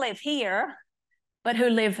don't live here, but who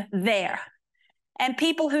live there. And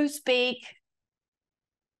people who speak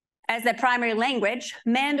as their primary language,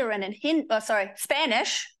 Mandarin and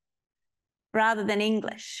Spanish, rather than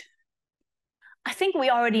English. I think we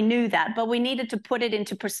already knew that, but we needed to put it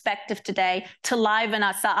into perspective today to liven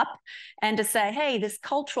us up and to say, hey, this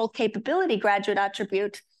cultural capability graduate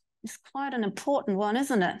attribute is quite an important one,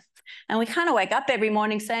 isn't it? And we kind of wake up every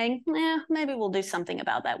morning saying, maybe we'll do something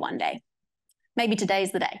about that one day. Maybe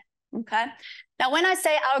today's the day, okay? Now, when I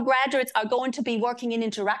say our graduates are going to be working and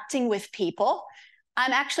interacting with people,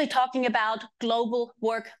 I'm actually talking about global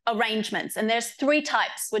work arrangements. And there's 3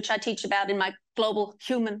 types, which I teach about in my global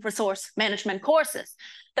human resource management courses.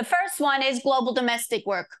 The first one is global domestic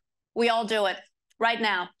work. We all do it right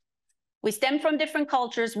now. We stem from different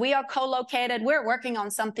cultures. We are co-located. We're working on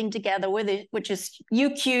something together, which is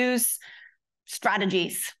UQ's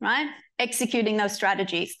strategies, right? Executing those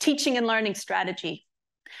strategies, teaching and learning strategy.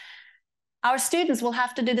 Our students will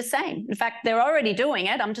have to do the same. In fact, they're already doing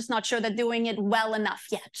it. I'm just not sure they're doing it well enough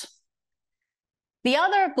yet. The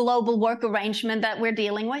other global work arrangement that we're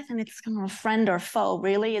dealing with, and it's kind of a friend or foe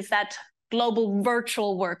really, is that global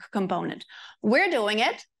virtual work component. We're doing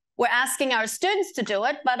it. We're asking our students to do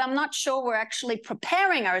it, but I'm not sure we're actually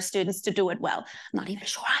preparing our students to do it well. I'm not even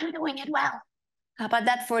sure I'm doing it well. How about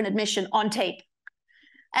that for an admission on tape?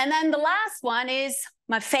 And then the last one is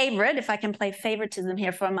my favorite, if I can play favoritism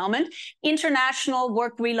here for a moment, international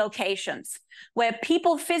work relocations, where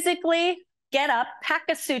people physically get up, pack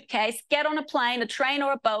a suitcase, get on a plane, a train,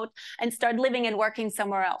 or a boat, and start living and working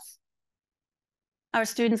somewhere else. Our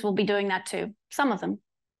students will be doing that too, some of them.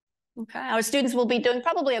 Okay, our students will be doing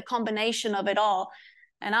probably a combination of it all.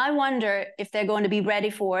 And I wonder if they're going to be ready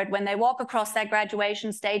for it when they walk across that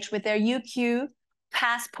graduation stage with their UQ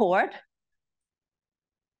passport.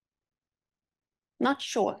 Not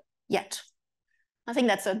sure yet. I think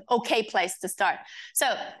that's an okay place to start.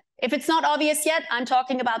 So if it's not obvious yet, I'm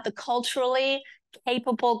talking about the culturally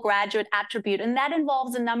capable graduate attribute, and that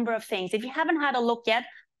involves a number of things. If you haven't had a look yet,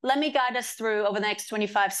 let me guide us through over the next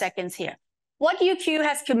 25 seconds here. What UQ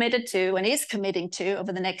has committed to and is committing to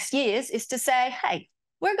over the next years is to say, hey,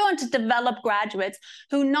 we're going to develop graduates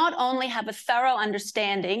who not only have a thorough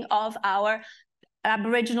understanding of our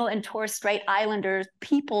Aboriginal and Torres Strait Islander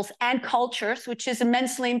peoples and cultures, which is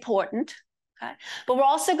immensely important. Okay? But we're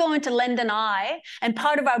also going to lend an eye and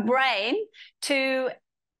part of our brain to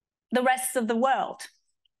the rest of the world,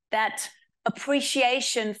 that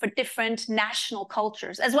appreciation for different national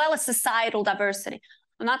cultures, as well as societal diversity.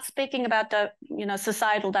 I'm not speaking about the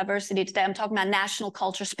societal diversity today. I'm talking about national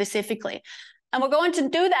culture specifically. And we're going to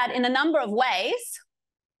do that in a number of ways.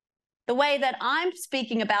 The way that I'm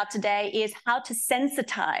speaking about today is how to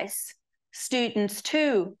sensitize students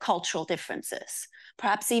to cultural differences,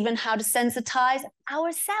 perhaps even how to sensitize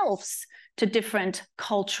ourselves to different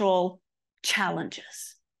cultural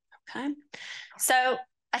challenges, okay? So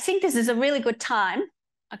I think this is a really good time.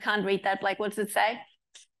 I can't read that, Blake, what does it say?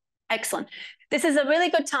 Excellent. This is a really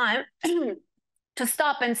good time to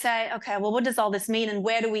stop and say, okay, well, what does all this mean and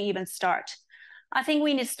where do we even start? I think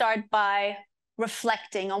we need to start by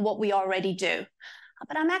reflecting on what we already do.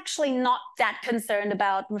 But I'm actually not that concerned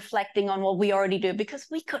about reflecting on what we already do, because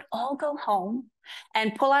we could all go home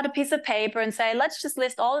and pull out a piece of paper and say, let's just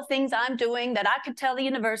list all the things I'm doing that I could tell the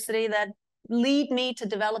university that lead me to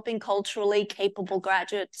developing culturally capable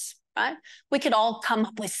graduates, right? We could all come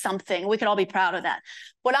up with something. We could all be proud of that.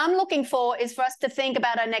 What I'm looking for is for us to think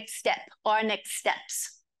about our next step or our next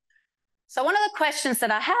steps. So one of the questions that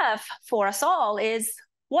I have for us all is,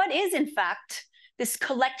 what is in fact this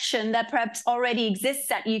collection that perhaps already exists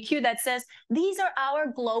at UQ that says, these are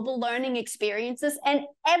our global learning experiences and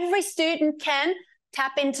every student can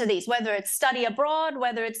tap into these, whether it's study abroad,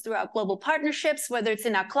 whether it's through our global partnerships, whether it's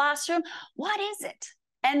in our classroom. What is it?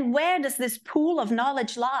 And where does this pool of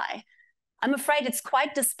knowledge lie? I'm afraid it's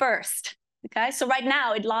quite dispersed, okay? So right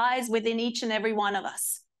now it lies within each and every one of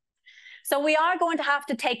us. So we are going to have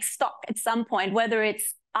to take stock at some point, whether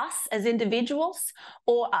it's us as individuals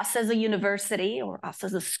or us as a university or us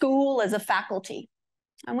as a school, as a faculty.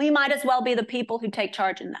 And we might as well be the people who take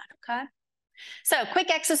charge in that, okay? So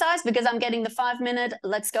quick exercise because I'm getting the 5-minute,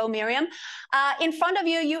 let's go, Miriam. In front of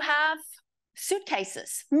you, you have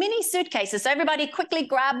suitcases, mini suitcases. So everybody quickly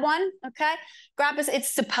grab one, okay? Grab it.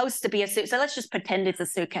 It's supposed to be a suit. So let's just pretend it's a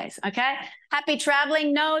suitcase, okay? Happy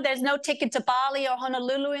traveling. No, there's no ticket to Bali or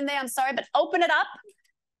Honolulu in there. I'm sorry, but open it up.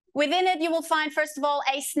 Within it, you will find, first of all,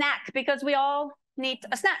 a snack because we all need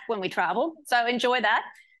a snack when we travel. So enjoy that.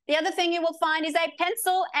 The other thing you will find is a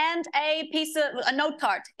pencil and a note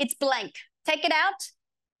card. It's blank. Take it out.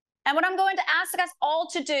 And what I'm going to ask us all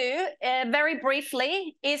to do very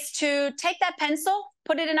briefly is to take that pencil,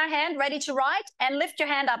 put it in our hand, ready to write, and lift your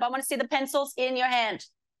hand up. I want to see the pencils in your hand.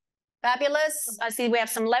 Fabulous. I see we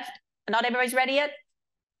have some left. Not everybody's ready yet.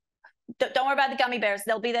 Don't worry about the gummy bears.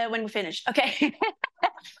 They'll be there when we finish. Okay.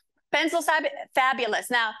 Pencils,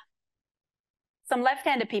 fabulous. Now, some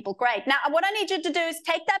left-handed people, great. Now, what I need you to do is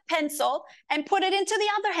take that pencil and put it into the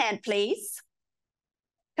other hand, please.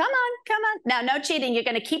 Come on, come on. Now, no cheating. You're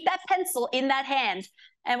going to keep that pencil in that hand.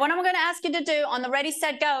 And what I'm going to ask you to do on the ready,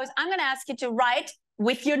 set, go is I'm going to ask you to write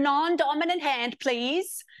with your non-dominant hand,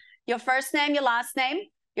 please, your first name, your last name,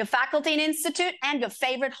 your faculty and institute, and your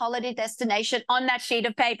favorite holiday destination on that sheet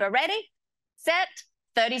of paper. Ready, set,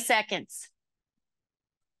 30 seconds.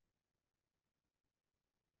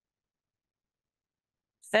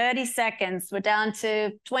 "30 seconds. We're down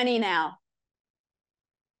to 20 now.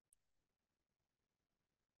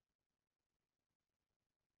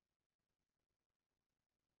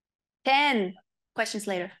 Ten. Questions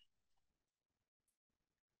later.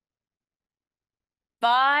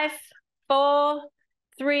 5, 4,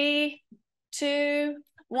 3, 2,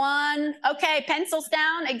 1. Okay, pencils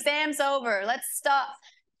down, exam's over. Let's stop.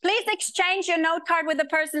 Please exchange your note card with the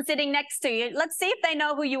person sitting next to you. Let's see if they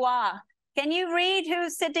know who you are. Can you read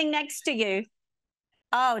who's sitting next to you?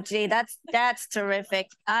 Oh, gee, that's terrific.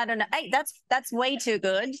 I don't know. Hey, that's way too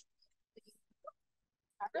good.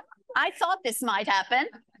 I thought this might happen.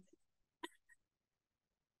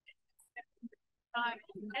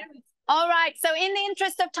 All right, so in the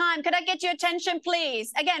interest of time, could I get your attention,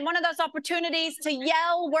 please? Again, one of those opportunities to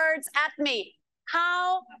yell words at me.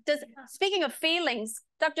 Speaking of feelings,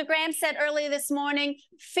 Dr. Graham said earlier this morning,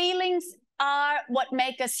 feelings are what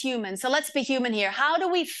make us human. So let's be human here. How do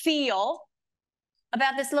we feel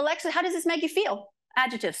about this little exercise? How does this make you feel?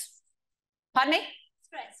 Adjectives. Pardon me?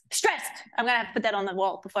 Stressed. Stressed. I'm going to have to put that on the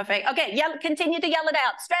wall before I forget. Okay, continue to yell it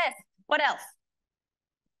out. Stressed. What else?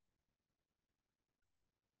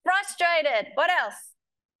 Frustrated. What else?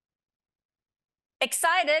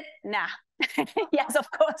 Excited? Nah. Yes, of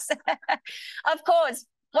course. Of course.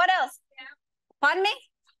 What else? Pardon me?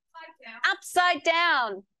 Upside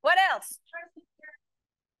down. What else?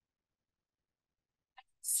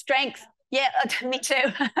 Strength. Yeah, me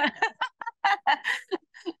too.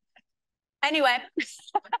 Anyway,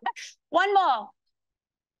 one more.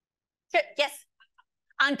 Yes.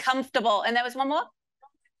 Uncomfortable. And there was one more?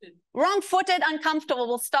 Wrong-footed, uncomfortable.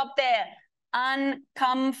 We'll stop there.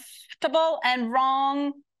 Uncomfortable and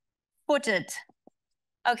wrong-footed.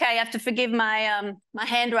 Okay, you have to forgive my my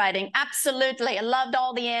handwriting. Absolutely, I loved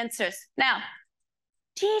all the answers. Now,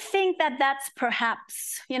 do you think that that's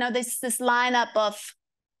perhaps, you know, this lineup of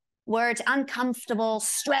words, uncomfortable,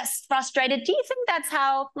 stressed, frustrated, do you think that's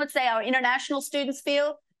how, let's say, our international students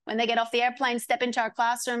feel when they get off the airplane, step into our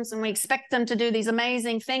classrooms, and we expect them to do these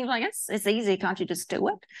amazing things? Like, it's easy, can't you just do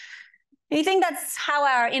it? Do you think that's how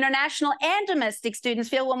our international and domestic students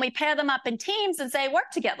feel when we pair them up in teams and say,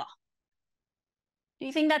 work together? Do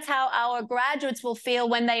you think that's how our graduates will feel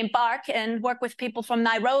when they embark and work with people from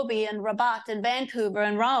Nairobi and Rabat and Vancouver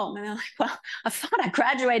and Rome? And they're like, well, I thought I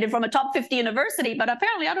graduated from a top 50 university, but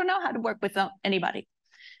apparently I don't know how to work with anybody.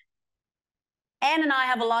 Anne and I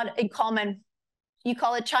have a lot in common. You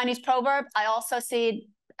call it Chinese proverb. I also see it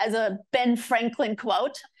as a Ben Franklin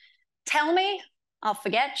quote. Tell me, I'll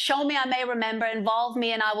forget. Show me, I may remember. Involve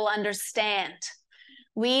me, and I will understand.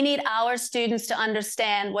 We need our students to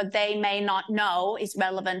understand what they may not know is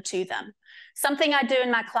relevant to them. Something I do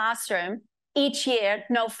in my classroom each year,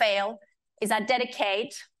 no fail, is I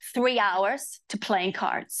dedicate 3 hours to playing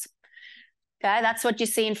cards. Okay, that's what you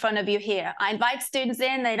see in front of you here. I invite students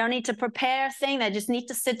in, they don't need to prepare a thing, they just need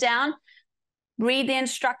to sit down, read the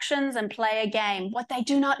instructions and play a game. What they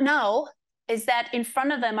do not know is that in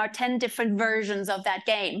front of them are 10 different versions of that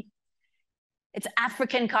game. It's an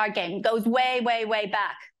African card game, goes way, way, way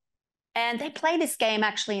back. And they play this game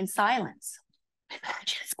actually in silence.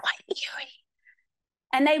 Imagine, it's quite eerie.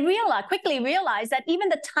 And they quickly realize that even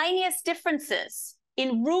the tiniest differences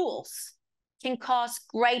in rules can cause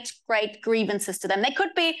great, great grievances to them. They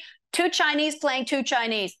could be 2 Chinese playing 2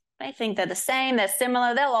 Chinese. They think they're the same, they're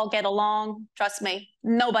similar, they'll all get along. Trust me,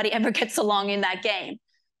 nobody ever gets along in that game,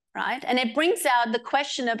 right? And it brings out the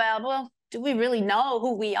question about, well, do we really know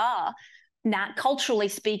who we are, culturally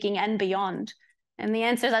speaking and beyond? And the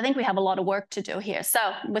answer is, I think we have a lot of work to do here.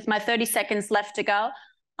 So with my 30 seconds left to go,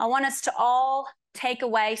 I want us to all take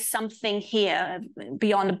away something here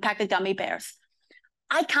beyond a pack of gummy bears.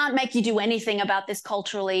 I can't make you do anything about this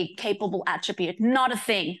culturally capable attribute, not a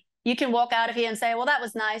thing. You can walk out of here and say, well, that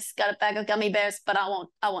was nice, got a bag of gummy bears, but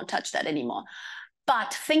I won't touch that anymore.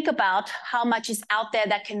 But think about how much is out there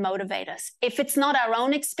that can motivate us. If it's not our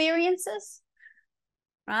own experiences,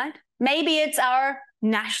 right? Maybe it's our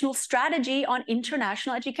national strategy on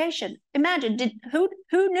international education. Imagine, who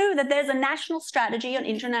knew that there's a national strategy on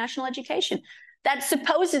international education that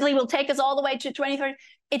supposedly will take us all the way to 2030?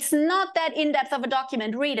 It's not that in-depth of a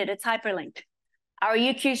document. Read it, it's hyperlinked. Our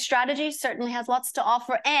UQ strategy certainly has lots to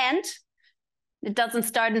offer, and it doesn't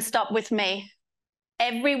start and stop with me.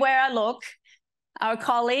 Everywhere I look, our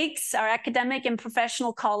colleagues, our academic and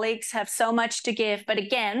professional colleagues have so much to give. But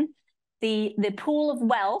again, the pool of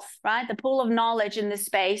wealth, right, the pool of knowledge in this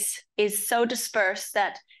space is so dispersed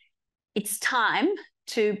that it's time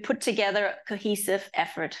to put together a cohesive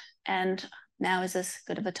effort. And now is as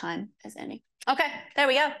good of a time as any. Okay, there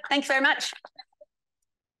we go. Thanks very much.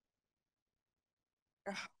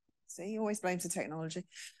 See, he always blames the technology.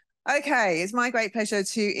 Okay, it's my great pleasure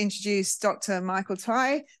to introduce Dr. Michael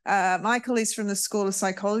Tai. Michael is from the School of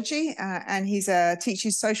Psychology, and he's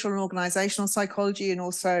teaches social and organizational psychology and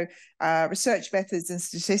also research methods and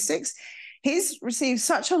statistics. He's received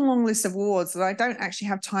such a long list of awards that I don't actually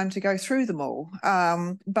have time to go through them all,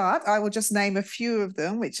 but I will just name a few of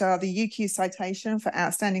them, which are the UQ Citation for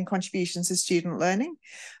Outstanding Contributions to Student Learning,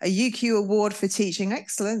 a UQ Award for Teaching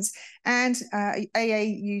Excellence, and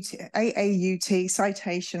AAUT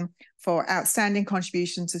Citation for Outstanding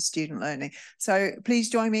Contributions to Student Learning. So please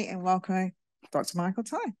join me in welcoming Dr. Michael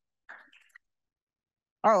Tai.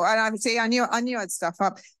 Oh, and I knew I'd stuff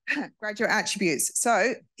up. Graduate attributes.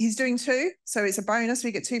 So he's doing 2. So it's a bonus.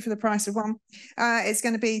 We get 2 for the price of 1. It's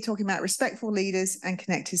going to be talking about respectful leaders and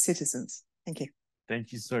connected citizens. Thank you.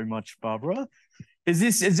 Thank you so much, Barbara.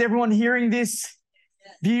 Is everyone hearing this?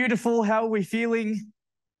 Beautiful. How are we feeling?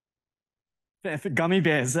 Gummy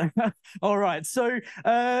bears. All right. So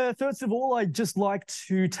first of all, I'd just like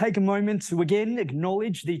to take a moment to again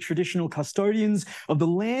acknowledge the traditional custodians of the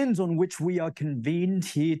lands on which we are convened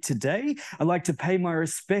here today. I'd like to pay my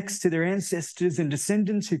respects to their ancestors and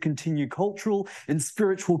descendants who continue cultural and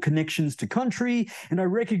spiritual connections to country, and I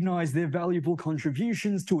recognise their valuable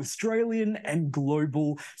contributions to Australian and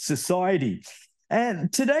global society.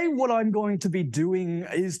 And today what I'm going to be doing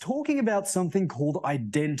is talking about something called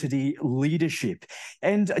identity leadership.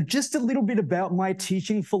 And just a little bit about my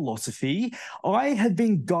teaching philosophy. I have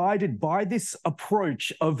been guided by this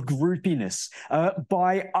approach of groupiness,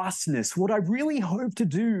 by usness. What I really hope to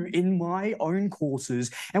do in my own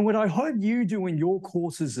courses, and what I hope you do in your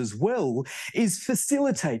courses as well, is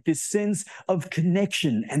facilitate this sense of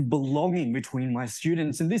connection and belonging between my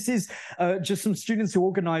students. And this is just some students who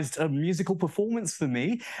organized a musical performance for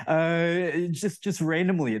me, just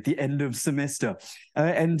randomly at the end of semester.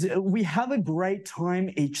 And we have a great time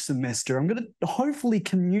each semester. I'm going to hopefully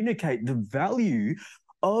communicate the value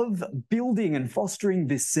of building and fostering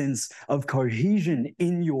this sense of cohesion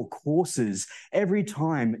in your courses every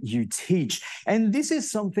time you teach. And this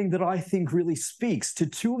is something that I think really speaks to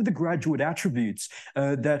 2 of the graduate attributes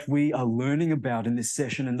that we are learning about in this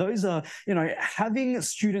session. And those are, having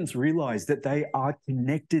students realize that they are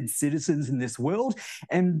connected citizens in this world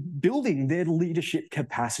and building their leadership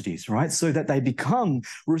capacities, right? So that they become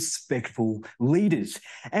respectful leaders.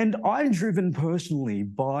 And I'm driven personally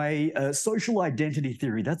by social identity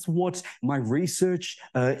theory. That's what my research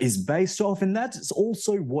is based off, and that's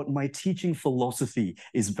also what my teaching philosophy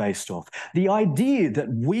is based off. The idea that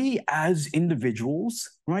we as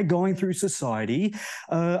individuals, right, going through society,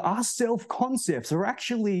 our self-concepts are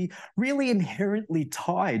actually really inherently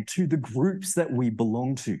tied to the groups that we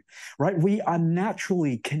belong to, right? We are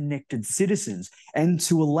naturally connected citizens, and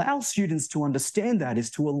to allow students to understand that is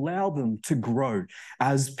to allow them to grow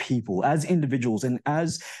as people, as individuals, and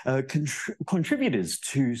as contributors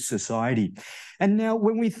to society. And now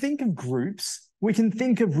when we think of groups, we can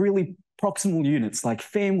think of really proximal units like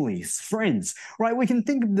families, friends, right? We can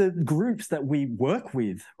think of the groups that we work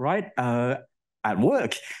with, right? At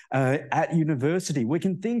work, at university. We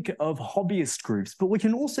can think of hobbyist groups, but we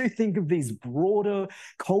can also think of these broader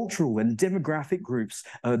cultural and demographic groups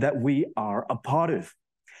that we are a part of.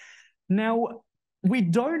 Now, we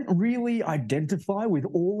don't really identify with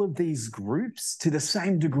all of these groups to the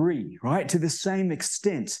same degree, right? To the same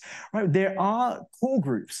extent, right? There are core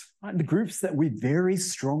groups, right? The groups that we very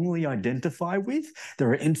strongly identify with.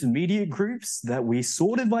 There are intermediate groups that we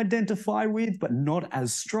sort of identify with, but not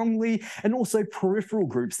as strongly, and also peripheral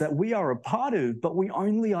groups that we are a part of, but we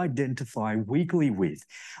only identify weakly with,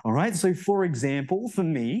 all right? So for example, for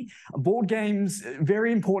me, board games,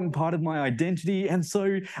 very important part of my identity, and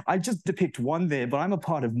so I just depict one there, but I'm a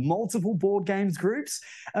part of multiple board games groups.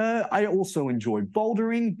 I also enjoy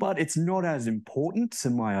bouldering, but it's not as important to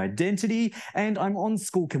my identity. And I'm on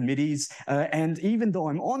school committees. And even though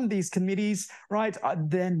I'm on these committees, right,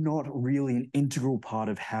 they're not really an integral part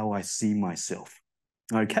of how I see myself.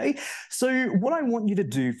 Okay, so what I want you to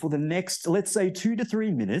do for the next, let's say 2 to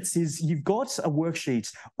 3 minutes is you've got a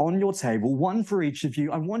worksheet on your table, one for each of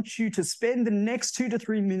you. I want you to spend the next 2 to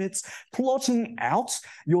 3 minutes plotting out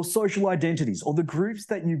your social identities or the groups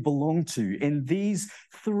that you belong to in these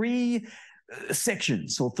 3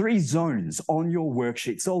 sections or 3 zones on your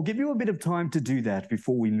worksheet. So I'll give you a bit of time to do that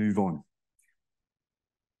before we move on.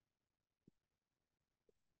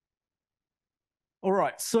 All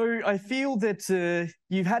right, so I feel that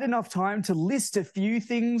you've had enough time to list a few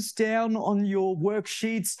things down on your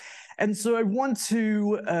worksheets. And so I want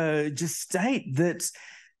to just state that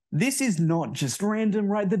this is not just random,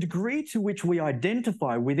 right? The degree to which we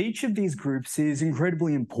identify with each of these groups is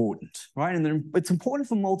incredibly important, right? And it's important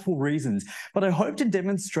for multiple reasons, but I hope to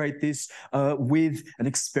demonstrate this with an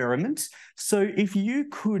experiment. So if you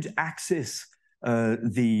could access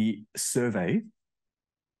the survey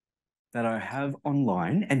that I have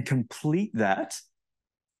online and complete that.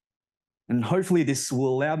 And hopefully this will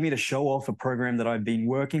allow me to show off a program that I've been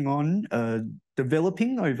working on,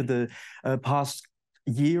 developing over the past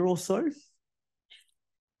year or so.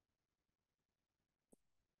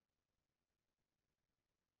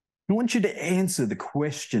 I want you to answer the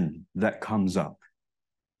question that comes up.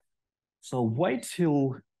 So I'll wait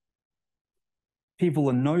till people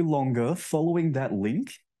are no longer following that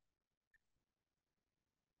link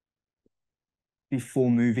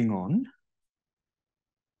before moving on.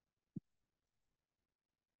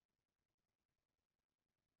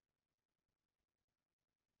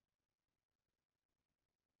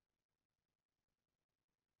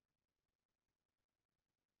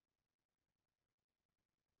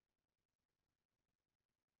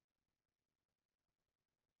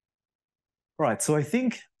 Right, so I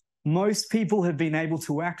think most people have been able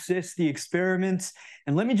to access the experiment,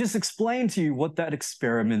 and let me just explain to you what that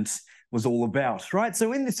experiment was all about, right?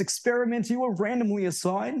 So in this experiment, you were randomly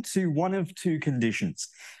assigned to one of 2 conditions.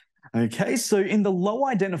 Okay, so in the low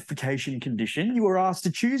identification condition, you were asked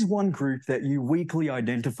to choose one group that you weakly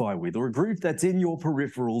identify with, or a group that's in your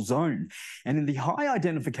peripheral zone. And in the high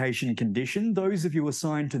identification condition, those of you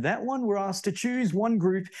assigned to that one were asked to choose one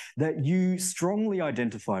group that you strongly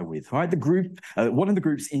identify with, right? The group, one of the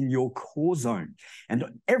groups in your core zone.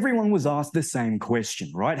 And everyone was asked the same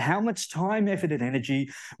question, right? How much time, effort, and energy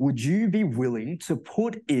would you be willing to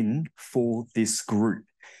put in for this group?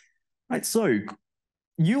 Right, so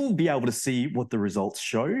you'll be able to see what the results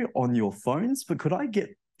show on your phones, but could I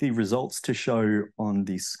get the results to show on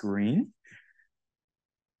the screen?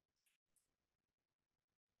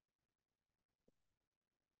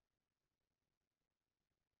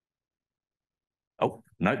 Oh,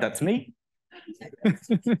 no, that's me.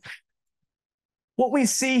 What we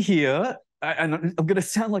see here, and I'm going to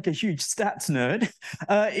sound like a huge stats nerd,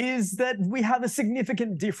 is that we have a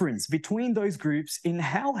significant difference between those groups in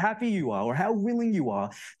how happy you are or how willing you are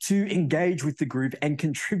to engage with the group and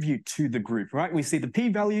contribute to the group, right? We see the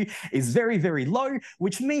p-value is very, very low,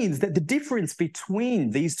 which means that the difference between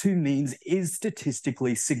these 2 means is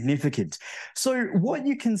statistically significant. So what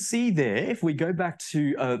you can see there, if we go back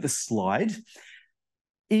to the slide,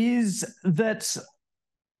 is that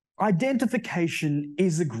identification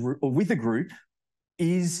is a group, or with a group,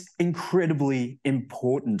 is incredibly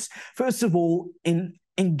important. First of all, in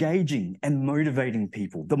engaging and motivating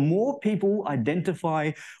people. The more people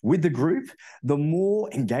identify with the group, the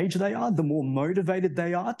more engaged they are, the more motivated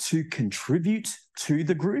they are to contribute to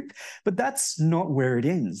the group. But that's not where it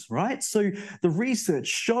ends, right? So the research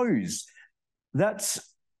shows that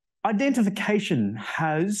identification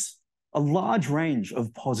has a large range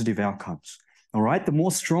of positive outcomes. All right, the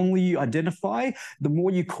more strongly you identify, the more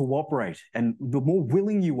you cooperate and the more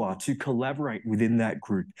willing you are to collaborate within that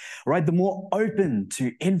group. All right, the more open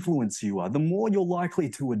to influence you are, the more you're likely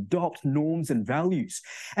to adopt norms and values.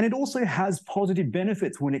 And it also has positive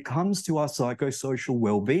benefits when it comes to our psychosocial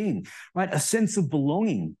well-being, right? A sense of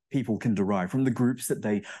belonging people can derive from the groups that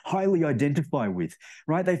they highly identify with,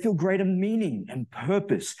 right? They feel greater meaning and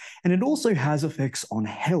purpose. And it also has effects on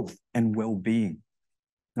health and well-being.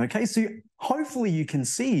 Okay, so hopefully you can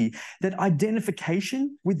see that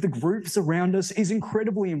identification with the groups around us is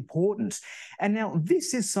incredibly important. And now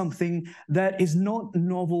this is something that is not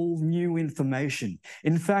novel, new information.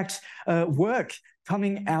 In fact, work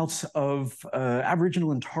coming out of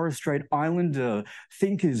Aboriginal and Torres Strait Islander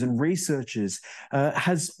thinkers and researchers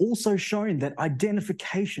has also shown that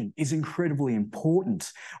identification is incredibly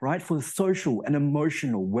important, right, for social and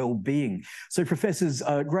emotional well-being. So Professors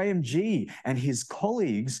Graham G and his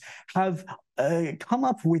colleagues have come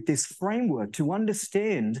up with this framework to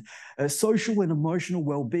understand social and emotional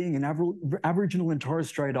well-being in Aboriginal and Torres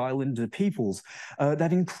Strait Islander peoples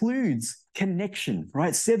that includes connection,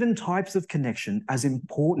 right? 7 types of connection as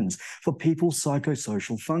important for people's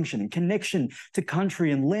psychosocial functioning. Connection to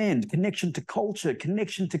country and land, connection to culture,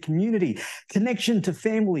 connection to community, connection to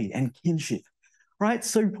family and kinship, right?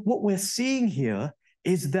 So what we're seeing here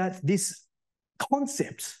is that this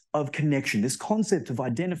concept of connection, this concept of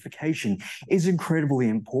identification is incredibly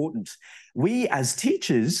important. We as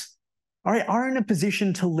teachers are in a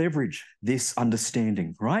position to leverage this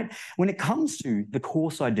understanding, right? When it comes to the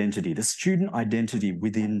course identity, the student identity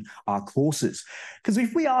within our courses. Because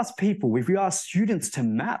if we ask people, if we ask students to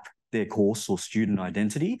map their course or student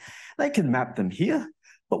identity, they can map them here.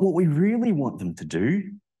 But what we really want them to do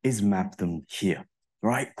is map them here,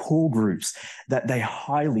 right? Core groups that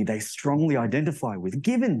they strongly identify with,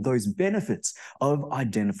 given those benefits of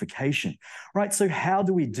identification, right? So how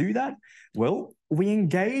do we do that? Well, we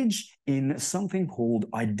engage in something called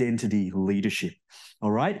identity leadership,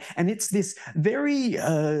 all right? And it's this very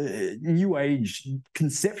new age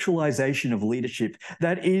conceptualization of leadership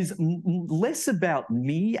that is less about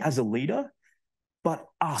me as a leader, but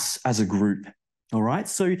us as a group. All right,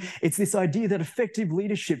 so it's this idea that effective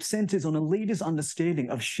leadership centers on a leader's understanding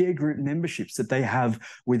of shared group memberships that they have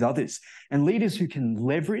with others. And leaders who can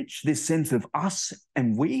leverage this sense of us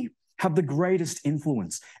and we have the greatest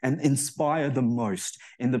influence and inspire the most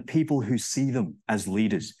in the people who see them as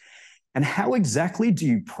leaders. And how exactly do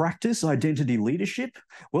you practice identity leadership?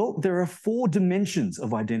 Well, there are 4 dimensions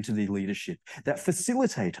of identity leadership that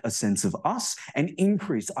facilitate a sense of us and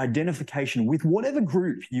increase identification with whatever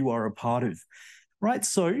group you are a part of. Right,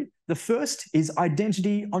 so the first is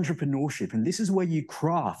identity entrepreneurship, and this is where you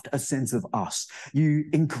craft a sense of us. You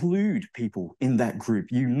include people in that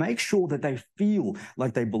group. You make sure that they feel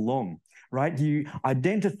like they belong, right? You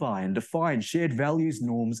identify and define shared values,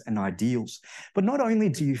 norms, and ideals. But not only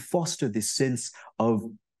do you foster this sense of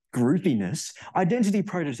groupiness, identity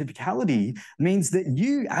prototypicality means that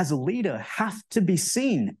you as a leader have to be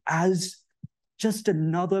seen as just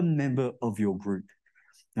another member of your group.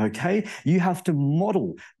 Okay, you have to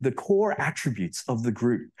model the core attributes of the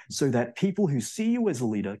group so that people who see you as a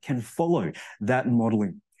leader can follow that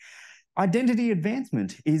modeling. Identity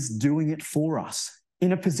advancement is doing it for us.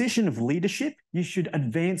 In a position of leadership, you should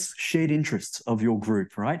advance shared interests of your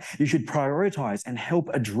group, right? You should prioritize and help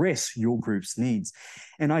address your group's needs.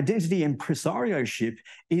 And identity impresarioship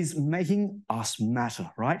is making us matter,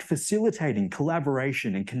 right? Facilitating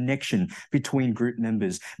collaboration and connection between group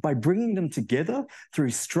members by bringing them together through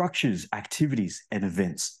structures, activities, and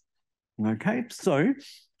events. Okay, so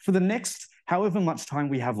for the next however much time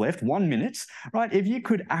we have left, 1 minute, right? If you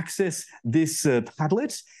could access this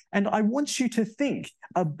Padlet, and I want you to think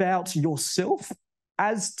about yourself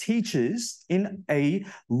as teachers in a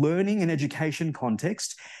learning and education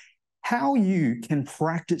context, how you can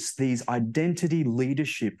practice these identity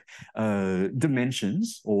leadership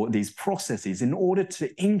dimensions or these processes in order to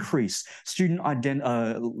increase student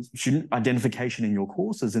identification in your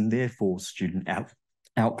courses and therefore student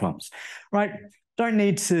outcomes, right? Don't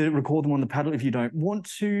need to record them on the Padlet if you don't want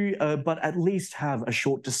to, but at least have a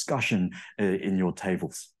short discussion in your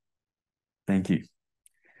tables. Thank you.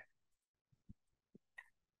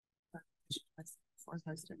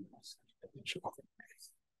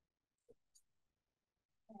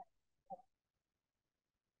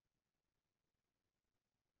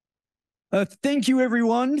 Thank you,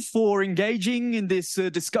 everyone, for engaging in this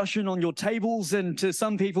discussion on your tables, and to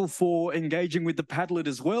some people for engaging with the Padlet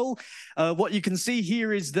as well. What you can see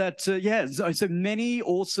here is that, so many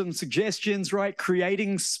awesome suggestions, right?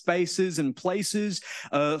 Creating spaces and places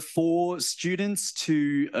for students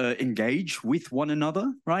to engage with one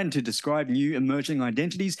another, right? And to describe new emerging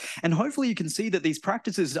identities. And hopefully you can see that these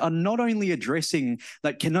practices are not only addressing,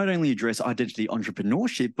 can not only address identity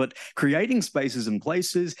entrepreneurship, but creating spaces and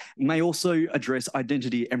places may also address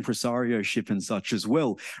identity impresarioship and such as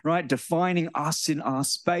well, right? Defining us in our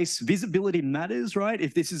space. Visibility matters, right?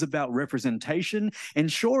 If this is about representation,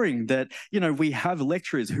 ensuring that, we have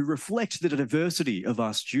lecturers who reflect the diversity of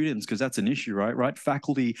our students, because that's an issue, right?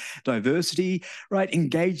 Faculty diversity, right?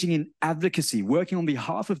 Engaging in advocacy, working on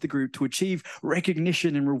behalf of the group to achieve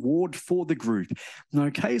recognition and reward for the group.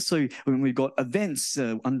 Okay, so when we've got events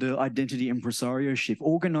under identity impresarioship,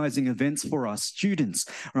 organizing events for our students,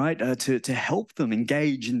 right? To help them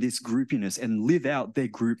engage in this groupiness and live out their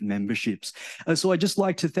group memberships. So I'd just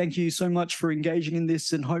like to thank you so much for engaging in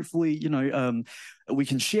this, and hopefully, we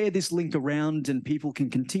can share this link around and people can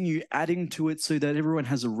continue adding to it so that everyone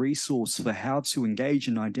has a resource for how to engage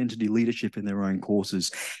in identity leadership in their own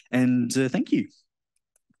courses. And thank you.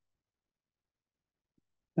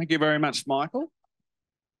 Thank you very much, Michael.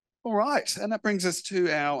 All right, and that brings us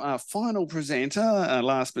to our final presenter,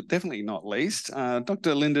 last but definitely not least,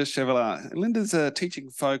 Dr. Linda Chevalier. Linda's a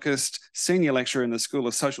teaching-focused senior lecturer in the School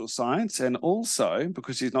of Social Science, and also,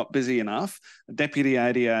 because she's not busy enough, a Deputy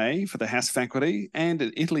ADA for the Haas faculty and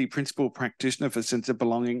an Italy Principal Practitioner for Sense of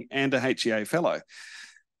Belonging and a HEA Fellow.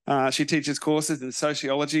 She teaches courses in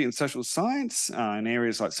sociology and social science in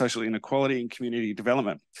areas like social inequality and community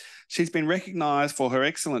development. She's been recognised for her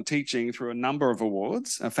excellent teaching through a number of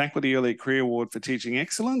awards: a Faculty Early Career Award for Teaching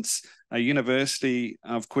Excellence, a University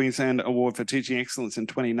of Queensland Award for Teaching Excellence in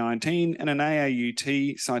 2019, and an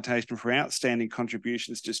AAUT citation for outstanding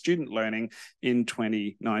contributions to student learning in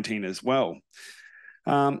 2019 as well.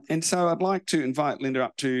 And so I'd like to invite Linda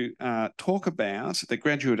up to talk about the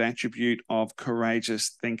graduate attribute of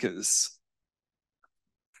courageous thinkers.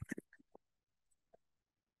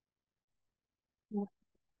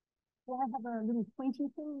 Do I have a little pointy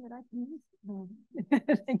thing that I can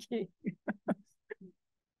use? Thank you.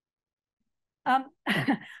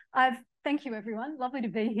 Thank you, everyone. Lovely to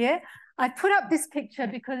be here. I put up this picture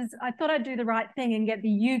because I thought I'd do the right thing and get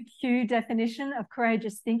the UQ definition of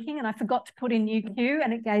courageous thinking, and I forgot to put in UQ,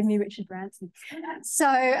 and it gave me Richard Branson. So,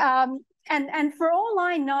 and for all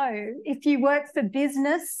I know, if you work for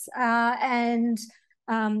business and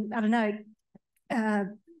I don't know,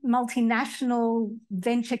 multinational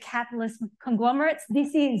venture capitalist conglomerates,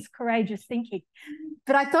 this is courageous thinking.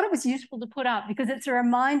 But I thought it was useful to put up because it's a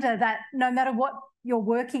reminder that no matter what you're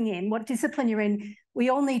working in, what discipline you're in, we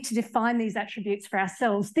all need to define these attributes for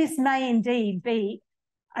ourselves. This may indeed be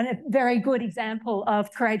a very good example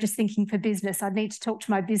of courageous thinking for business. I'd need to talk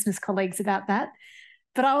to my business colleagues about that.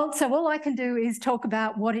 But all I can do is talk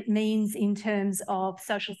about what it means in terms of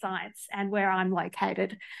social science and where I'm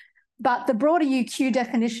located. But the broader UQ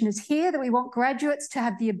definition is here, that we want graduates to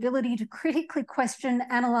have the ability to critically question,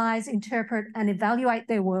 analyse, interpret and evaluate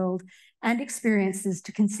their world and experiences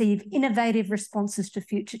to conceive innovative responses to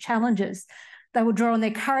future challenges. They will draw on their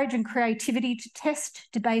courage and creativity to test,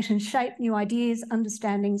 debate and shape new ideas,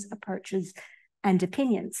 understandings, approaches and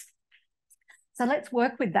opinions. So let's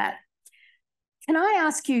work with that. Can I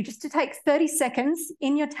ask you just to take 30 seconds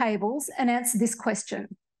in your tables and answer this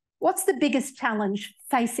question? What's the biggest challenge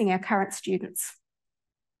facing our current students?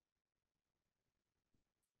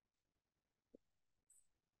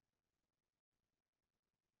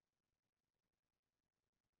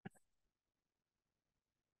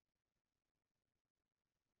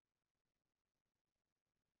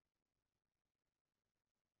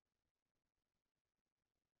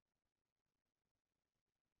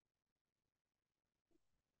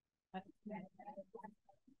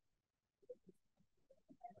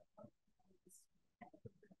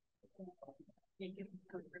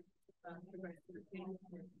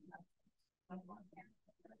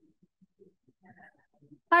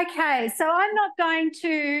 Okay, so I'm not going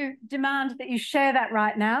to demand that you share that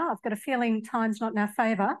right now. I've got a feeling time's not in our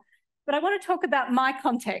favour, but I want to talk about my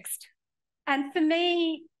context. And for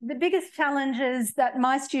me, the biggest challenges that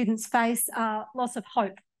my students face are loss of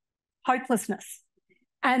hope, hopelessness.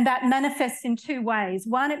 And that manifests in two ways.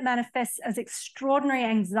 One, it manifests as extraordinary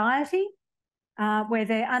anxiety, where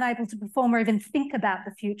they're unable to perform or even think about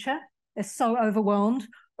the future. They're so overwhelmed.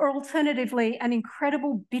 Or alternatively, an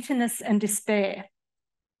incredible bitterness and despair.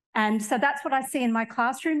 And so that's what I see in my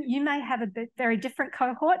classroom. You may have a very different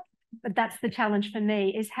cohort. but that's the challenge for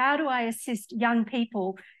me, is how do I assist young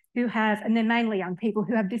people who have, and they're mainly young people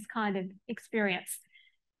who have this kind of experience.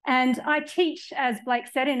 And I teach, as Blake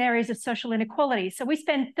said, in areas of social inequality. So we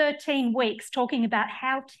spend 13 weeks talking about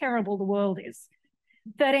how terrible the world is.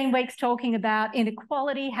 13 weeks talking about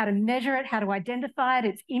inequality, how to measure it, how to identify it,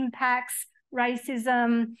 its impacts,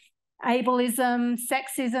 racism, ableism,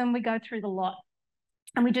 sexism. We go through the lot.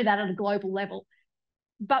 And we do that at a global level.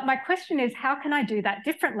 But my question is, how can I do that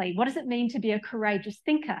differently? What does it mean to be a courageous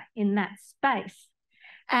thinker in that space?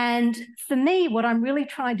 And for me, what I'm really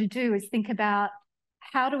trying to do is think about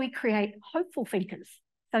how do we create hopeful thinkers?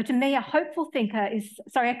 So to me, a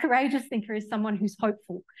courageous thinker is someone who's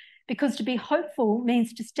hopeful, because to be hopeful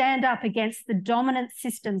means to stand up against the dominant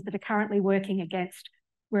systems that are currently working against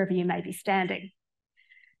wherever you may be standing.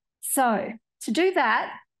 So to do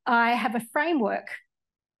that, I have a framework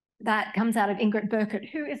that comes out of Ingrid Burkett,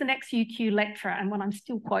 who is an ex-UQ lecturer and one I'm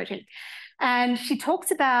still quoting. And she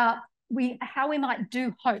talks about how we might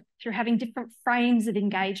do hope through having different frames of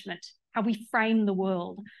engagement, how we frame the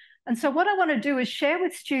world. And so what I want to do is share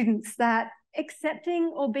with students that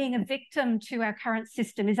accepting or being a victim to our current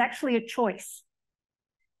system is actually a choice.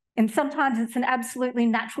 And sometimes it's an absolutely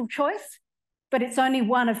natural choice, but it's only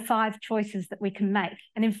one of 5 choices that we can make.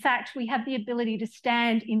 And in fact, we have the ability to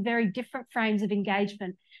stand in very different frames of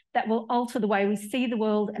engagement that will alter the way we see the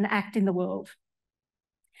world and act in the world.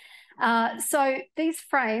 So these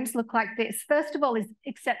frames look like this. First of all is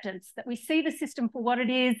acceptance, that we see the system for what it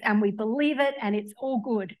is and we believe it and it's all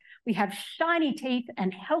good. We have shiny teeth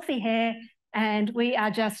and healthy hair and we are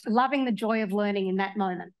just loving the joy of learning in that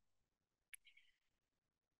moment.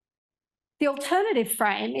 The alternative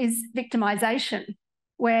frame is victimization,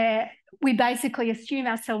 where we basically assume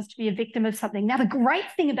ourselves to be a victim of something. Now, the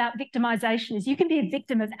great thing about victimization is you can be a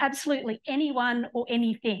victim of absolutely anyone or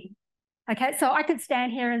anything. Okay, so I could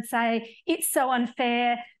stand here and say, it's so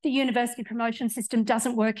unfair, the university promotion system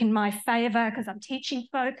doesn't work in my favour because I'm teaching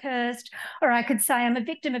focused, or I could say I'm a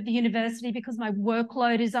victim of the university because my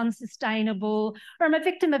workload is unsustainable, or I'm a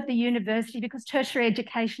victim of the university because tertiary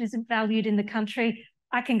education isn't valued in the country.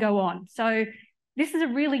 I can go on. So this is a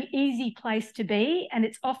really easy place to be, and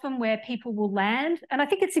it's often where people will land. And I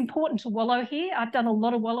think it's important to wallow here. I've done a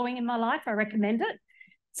lot of wallowing in my life. I recommend it.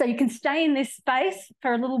 So you can stay in this space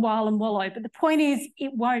for a little while and wallow, but the point is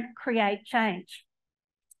it won't create change.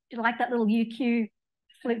 Do you like that little UQ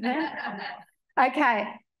flip there? Okay,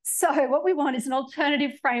 so what we want is an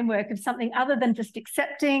alternative framework of something other than just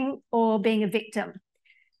accepting or being a victim.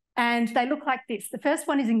 And they look like this. The first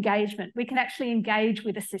one is engagement. We can actually engage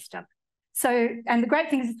with a system. So, and the great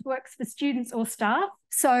thing is it works for students or staff.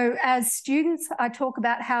 So as students, I talk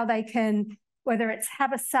about how they can, whether it's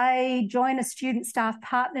have a say, join a student-staff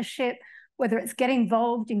partnership, whether it's get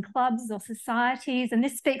involved in clubs or societies. And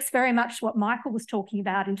this speaks very much to what Michael was talking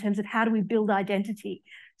about in terms of how do we build identity.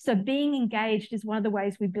 So being engaged is one of the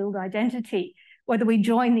ways we build identity, whether we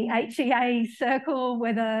join the HEA circle,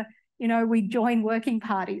 whether we join working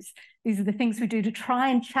parties. These are the things we do to try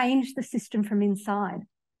and change the system from inside.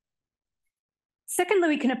 Secondly,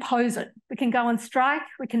 we can oppose it. We can go on strike,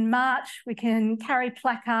 we can march, we can carry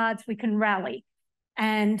placards, we can rally.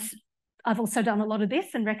 And I've also done a lot of this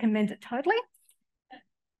and recommend it totally.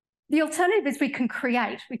 The alternative is we can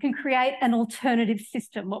create an alternative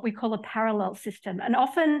system, what we call a parallel system. And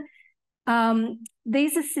often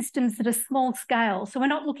these are systems that are small scale. So we're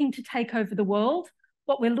not looking to take over the world.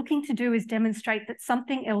 What we're looking to do is demonstrate that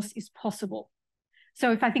something else is possible.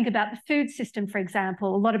 So if I think about the food system, for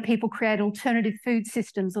example, a lot of people create alternative food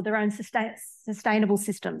systems or their own sustainable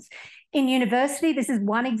systems. In university, this is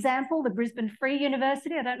one example, the Brisbane Free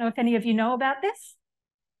University. I don't know if any of you know about this.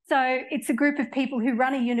 So it's a group of people who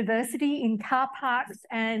run a university in car parks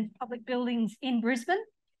and public buildings in Brisbane.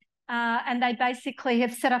 And they basically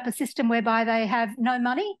have set up a system whereby they have no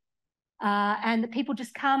money. And the people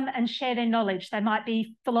just come and share their knowledge. They might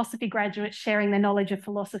be philosophy graduates sharing their knowledge of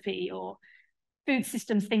philosophy, or food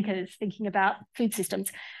systems thinkers thinking about food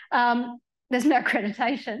systems. There's no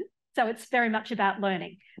accreditation, so it's very much about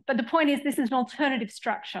learning. But the point is this is an alternative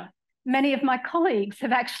structure. Many of my colleagues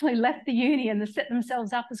have actually left the uni and set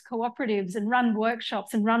themselves up as cooperatives and run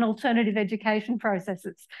workshops and run alternative education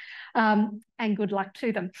processes. And good luck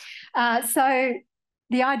to them. So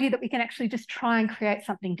the idea that we can actually just try and create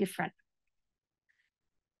something different.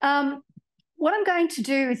 What I'm going to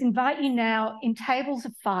do is invite you now in tables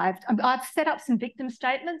of 5. I've set up some victim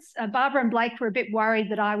statements. Barbara and Blake were a bit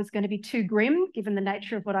worried that I was going to be too grim, given the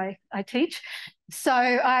nature of what I teach. So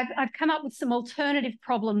I've come up with some alternative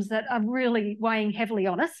problems that are really weighing heavily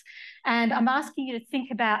on us. And I'm asking you to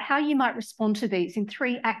think about how you might respond to these in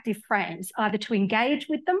 3 active frames, either to engage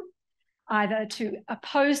with them, either to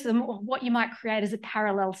oppose them or what you might create as a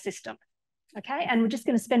parallel system. Okay, and we're just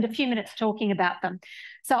going to spend a few minutes talking about them.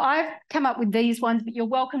 So I've come up with these ones, but you're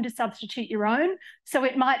welcome to substitute your own. So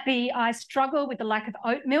it might be, I struggle with the lack of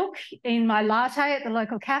oat milk in my latte at the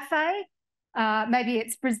local cafe. Maybe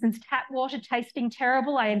it's Brisbane's tap water tasting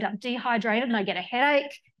terrible. I end up dehydrated and I get a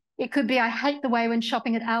headache. It could be, I hate the way when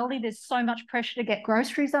shopping at Aldi, there's so much pressure to get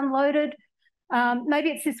groceries unloaded. Maybe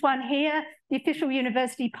it's this one here. The official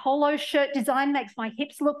university polo shirt design makes my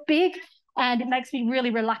hips look big, and it makes me really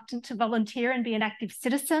reluctant to volunteer and be an active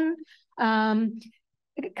citizen.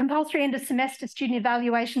 Compulsory end of semester student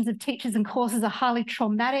evaluations of teachers and courses are highly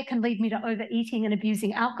traumatic and lead me to overeating and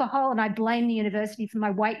abusing alcohol, and I blame the university for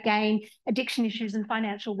my weight gain, addiction issues and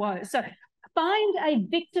financial woes. So find a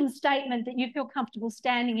victim statement that you feel comfortable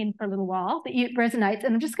standing in for a little while, that resonates,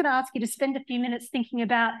 and I'm just going to ask you to spend a few minutes thinking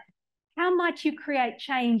about how might you create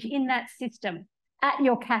change in that system at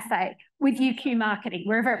your cafe with UQ marketing,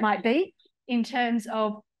 wherever it might be, in terms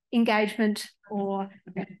of engagement or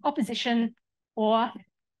opposition or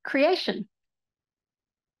creation.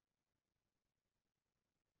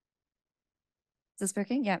 Is this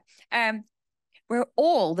working? Yeah. We're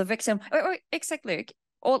all the victim. Exactly.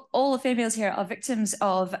 All the females here are victims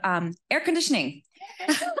of air conditioning.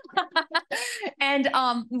 And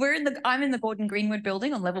I'm in the Gordon Greenwood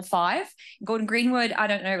building on level 5. Gordon Greenwood, I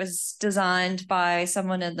don't know, it was designed by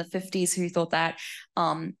someone in the 50s who thought that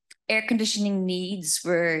air conditioning needs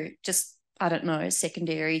were just, I don't know,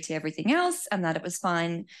 secondary to everything else, and that it was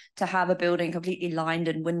fine to have a building completely lined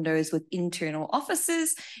in windows with internal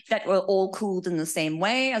offices that were all cooled in the same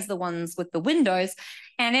way as the ones with the windows.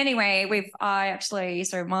 And anyway, I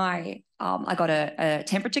got a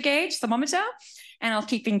temperature gauge thermometer, and I was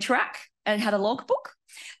keeping track and had a logbook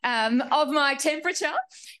of my temperature.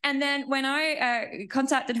 And then when I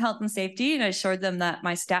contacted health and safety and I showed them that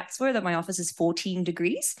my stats were that my office is 14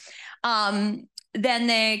 degrees, then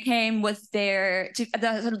they came with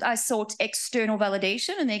I sought external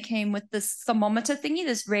validation, and they came with this thermometer thingy,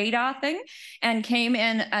 this radar thing, and came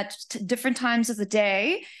in at different times of the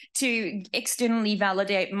day to externally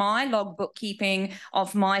validate my logbook keeping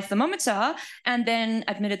of my thermometer, and then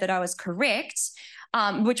admitted that I was correct.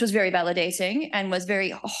 Which was very validating and was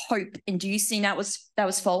very hope-inducing. That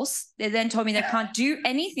was false. They then told me they can't do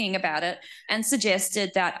anything about it and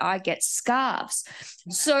suggested that I get scarves.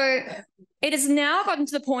 So it has now gotten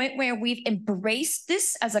to the point where we've embraced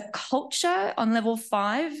this as a culture on level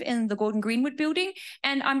 5 in the Gordon Greenwood building,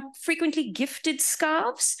 and I'm frequently gifted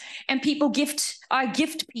scarves, and I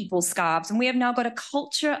gift people scarves, and we have now got a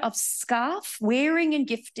culture of scarf wearing and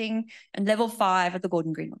gifting in level 5 at the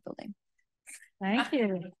Gordon Greenwood building. Thank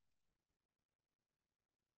you.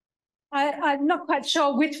 I'm not quite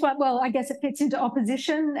sure which one. Well, I guess it fits into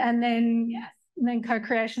opposition and then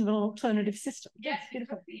co-creation of an alternative system. Yes,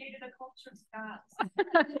 beautiful. Created a culture of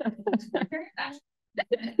scars.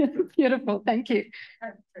 Beautiful. Thank you.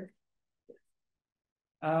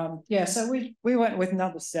 Yeah, so we went with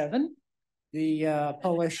number 7. The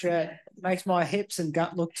polo shirt makes my hips and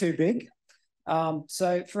gut look too big.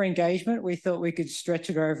 So for engagement, we thought we could stretch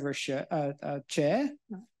it over a chair.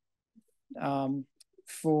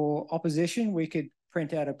 For opposition, we could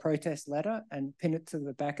print out a protest letter and pin it to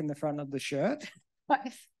the back and the front of the shirt.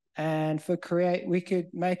 Nice. And for create, we could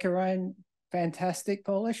make our own fantastic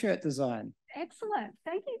polo shirt design. Excellent.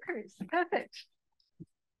 Thank you, Chris. Perfect.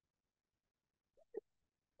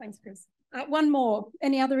 Thanks, Chris. One more.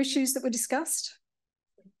 Any other issues that were discussed?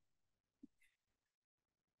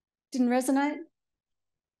 Didn't resonate?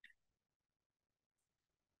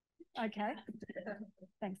 Okay.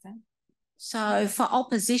 Thanks, Anne. So for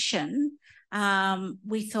opposition,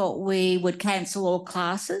 we thought we would cancel all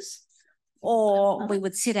classes, or we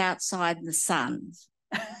would sit outside in the sun.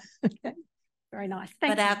 Okay. Very nice.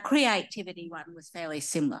 Thank you. But our creativity one was fairly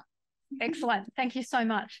similar. Excellent. Thank you so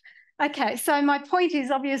much. Okay, so my point is,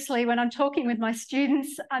 obviously, when I'm talking with my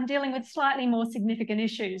students, I'm dealing with slightly more significant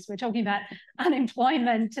issues. We're talking about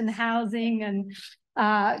unemployment and housing and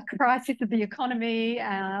crisis of the economy,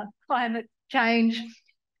 climate change.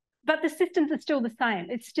 But the systems are still the same.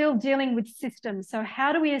 It's still dealing with systems. So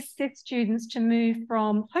how do we assist students to move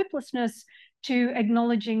from hopelessness to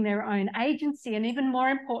acknowledging their own agency, and even more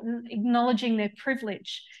important, acknowledging their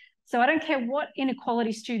privilege? So I don't care what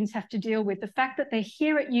inequality students have to deal with. The fact that they're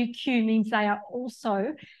here at UQ means they are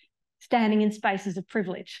also standing in spaces of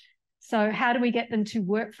privilege. So how do we get them to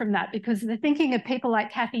work from that? Because the thinking of people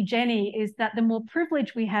like Kathy Jenny is that the more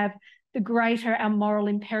privilege we have, the greater our moral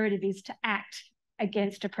imperative is to act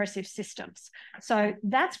against oppressive systems. So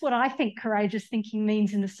that's what I think courageous thinking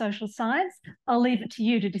means in the social science. I'll leave it to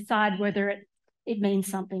you to decide whether it it means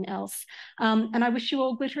something else. And I wish you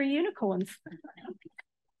all glittery unicorns.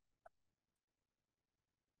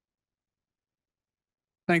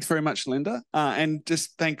 Thanks very much, Linda. And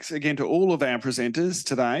just thanks again to all of our presenters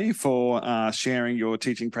today for sharing your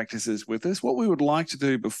teaching practices with us. What we would like to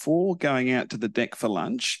do before going out to the deck for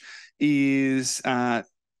lunch is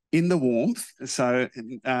in the warmth, so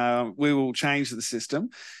we will change the system,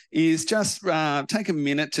 is just take a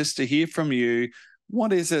minute just to hear from you.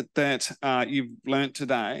 What is it that you've learnt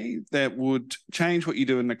today that would change what you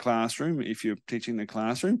do in the classroom if you're teaching the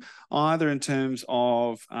classroom, either in terms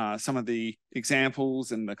of some of the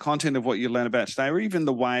examples and the content of what you learned about today, or even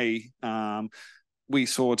the way we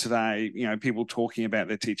saw today, people talking about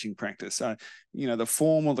their teaching practice. So, the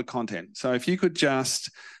form or the content. So if you could just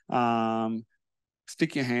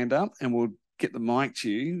stick your hand up and we'll get the mic to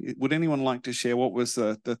you. Would anyone like to share what was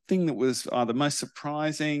the thing that was either most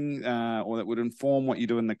surprising or that would inform what you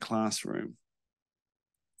do in the classroom?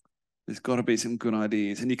 There's got to be some good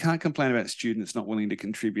ideas. And you can't complain about students not willing to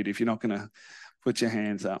contribute if you're not going to put your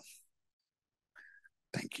hands up.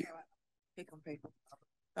 Thank you. Pick on people.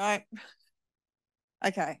 Right.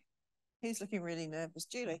 Okay. Who's looking really nervous?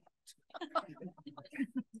 Julie.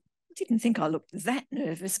 Didn't think I looked that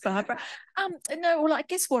nervous, Barbara. No, well, I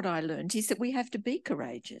guess what I learned is that we have to be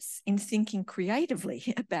courageous in thinking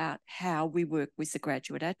creatively about how we work with the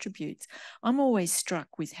graduate attributes. I'm always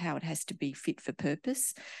struck with how it has to be fit for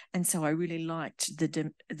purpose. And so I really liked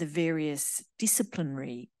the various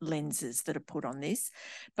disciplinary lenses that are put on this,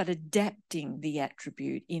 but adapting the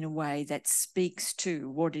attribute in a way that speaks to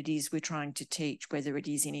what it is we're trying to teach, whether it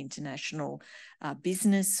is in international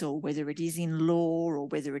business or whether it is in law or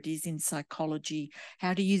whether it is in psychology.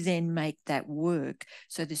 How do you then make that work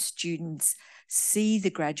so the students see the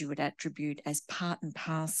graduate attribute as part and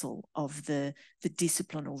parcel of the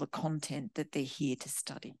discipline or the content that they're here to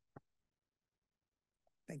study?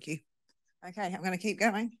 Thank you. Okay, I'm going to keep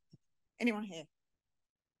going. Anyone here?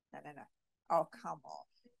 No. Oh, come on.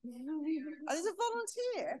 Oh, there's a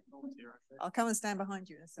volunteer. I'll come and stand behind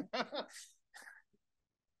you in a second.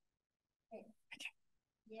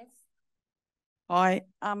 Yes.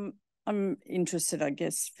 I'm interested, I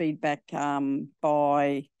guess, feedback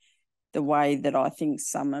by the way that I think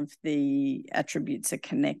some of the attributes are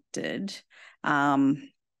connected,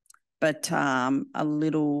 but a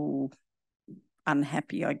little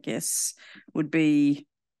unhappy, I guess, would be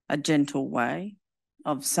a gentle way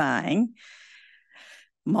of saying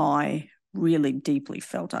my really deeply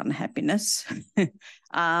felt unhappiness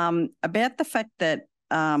about the fact that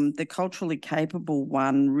the culturally capable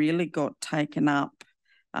one really got taken up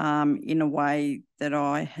in a way that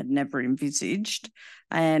I had never envisaged,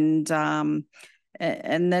 and that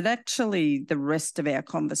actually the rest of our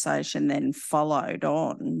conversation then followed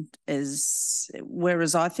on,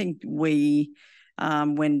 whereas I think we,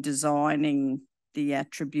 when designing the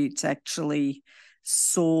attributes, actually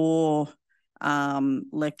saw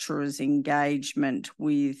lecturers' engagement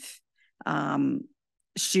with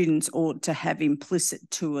students ought to have implicit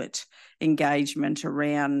to it engagement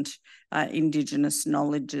around Indigenous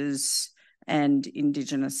knowledges and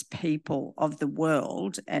Indigenous people of the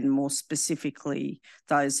world, and more specifically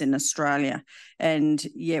those in Australia. And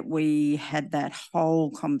yet we had that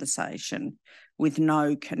whole conversation with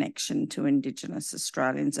no connection to Indigenous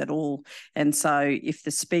Australians at all. And so if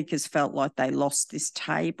the speakers felt like they lost this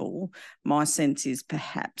table, my sense is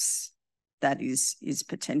perhaps that is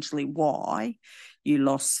potentially why you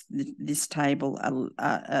lost this table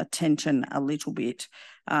attention a little bit.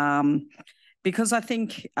 Because I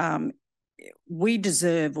think we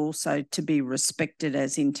deserve also to be respected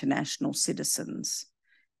as international citizens.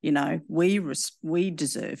 We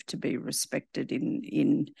deserve to be respected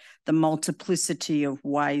in the multiplicity of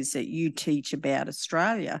ways that you teach about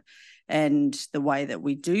Australia and the way that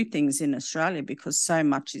we do things in Australia, because so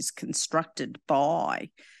much is constructed by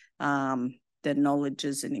the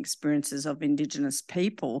knowledges and experiences of Indigenous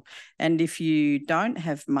people. And if you don't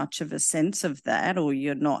have much of a sense of that, or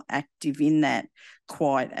you're not active in that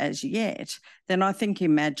quite as yet, then I think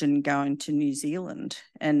imagine going to New Zealand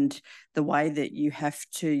and the way that you have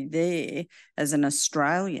to there as an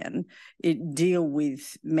Australian deal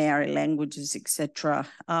with Maori languages, etc.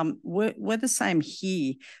 We're the same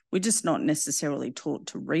here. We're just not necessarily taught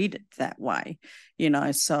to read it that way,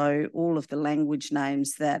 so all of the language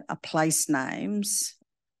names that are place names,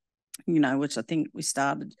 which I think we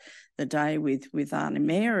started the day with Anna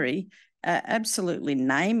Mary, absolutely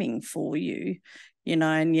naming for you,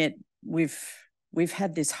 and yet we've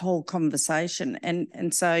had this whole conversation,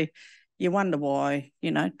 and so you wonder why,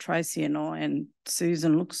 Tracy and I and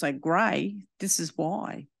Susan look so grey. This is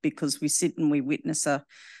why, because we sit and we witness a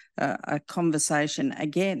a conversation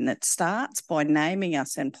again that starts by naming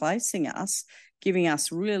us and placing us, giving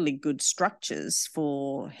us really good structures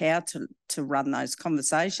for how to run those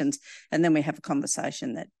conversations. And then we have a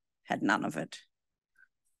conversation that had none of it.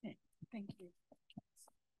 Yeah, thank you.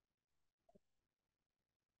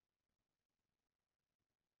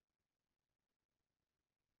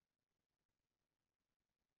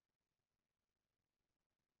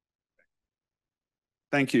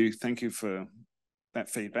 Thank you. Thank you for that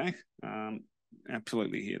feedback.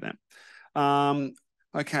 Absolutely hear that.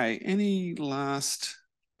 Okay, any last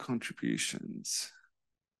contributions?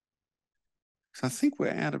 So I think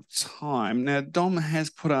we're out of time. Now, Dom has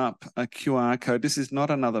put up a QR code. This is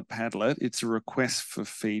not another Padlet. It's a request for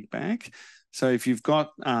feedback. So if you've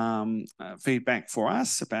got feedback for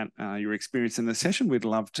us about your experience in the session, we'd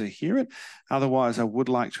love to hear it. Otherwise, I would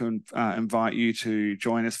like to invite you to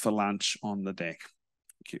join us for lunch on the deck.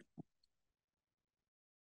 Thank you.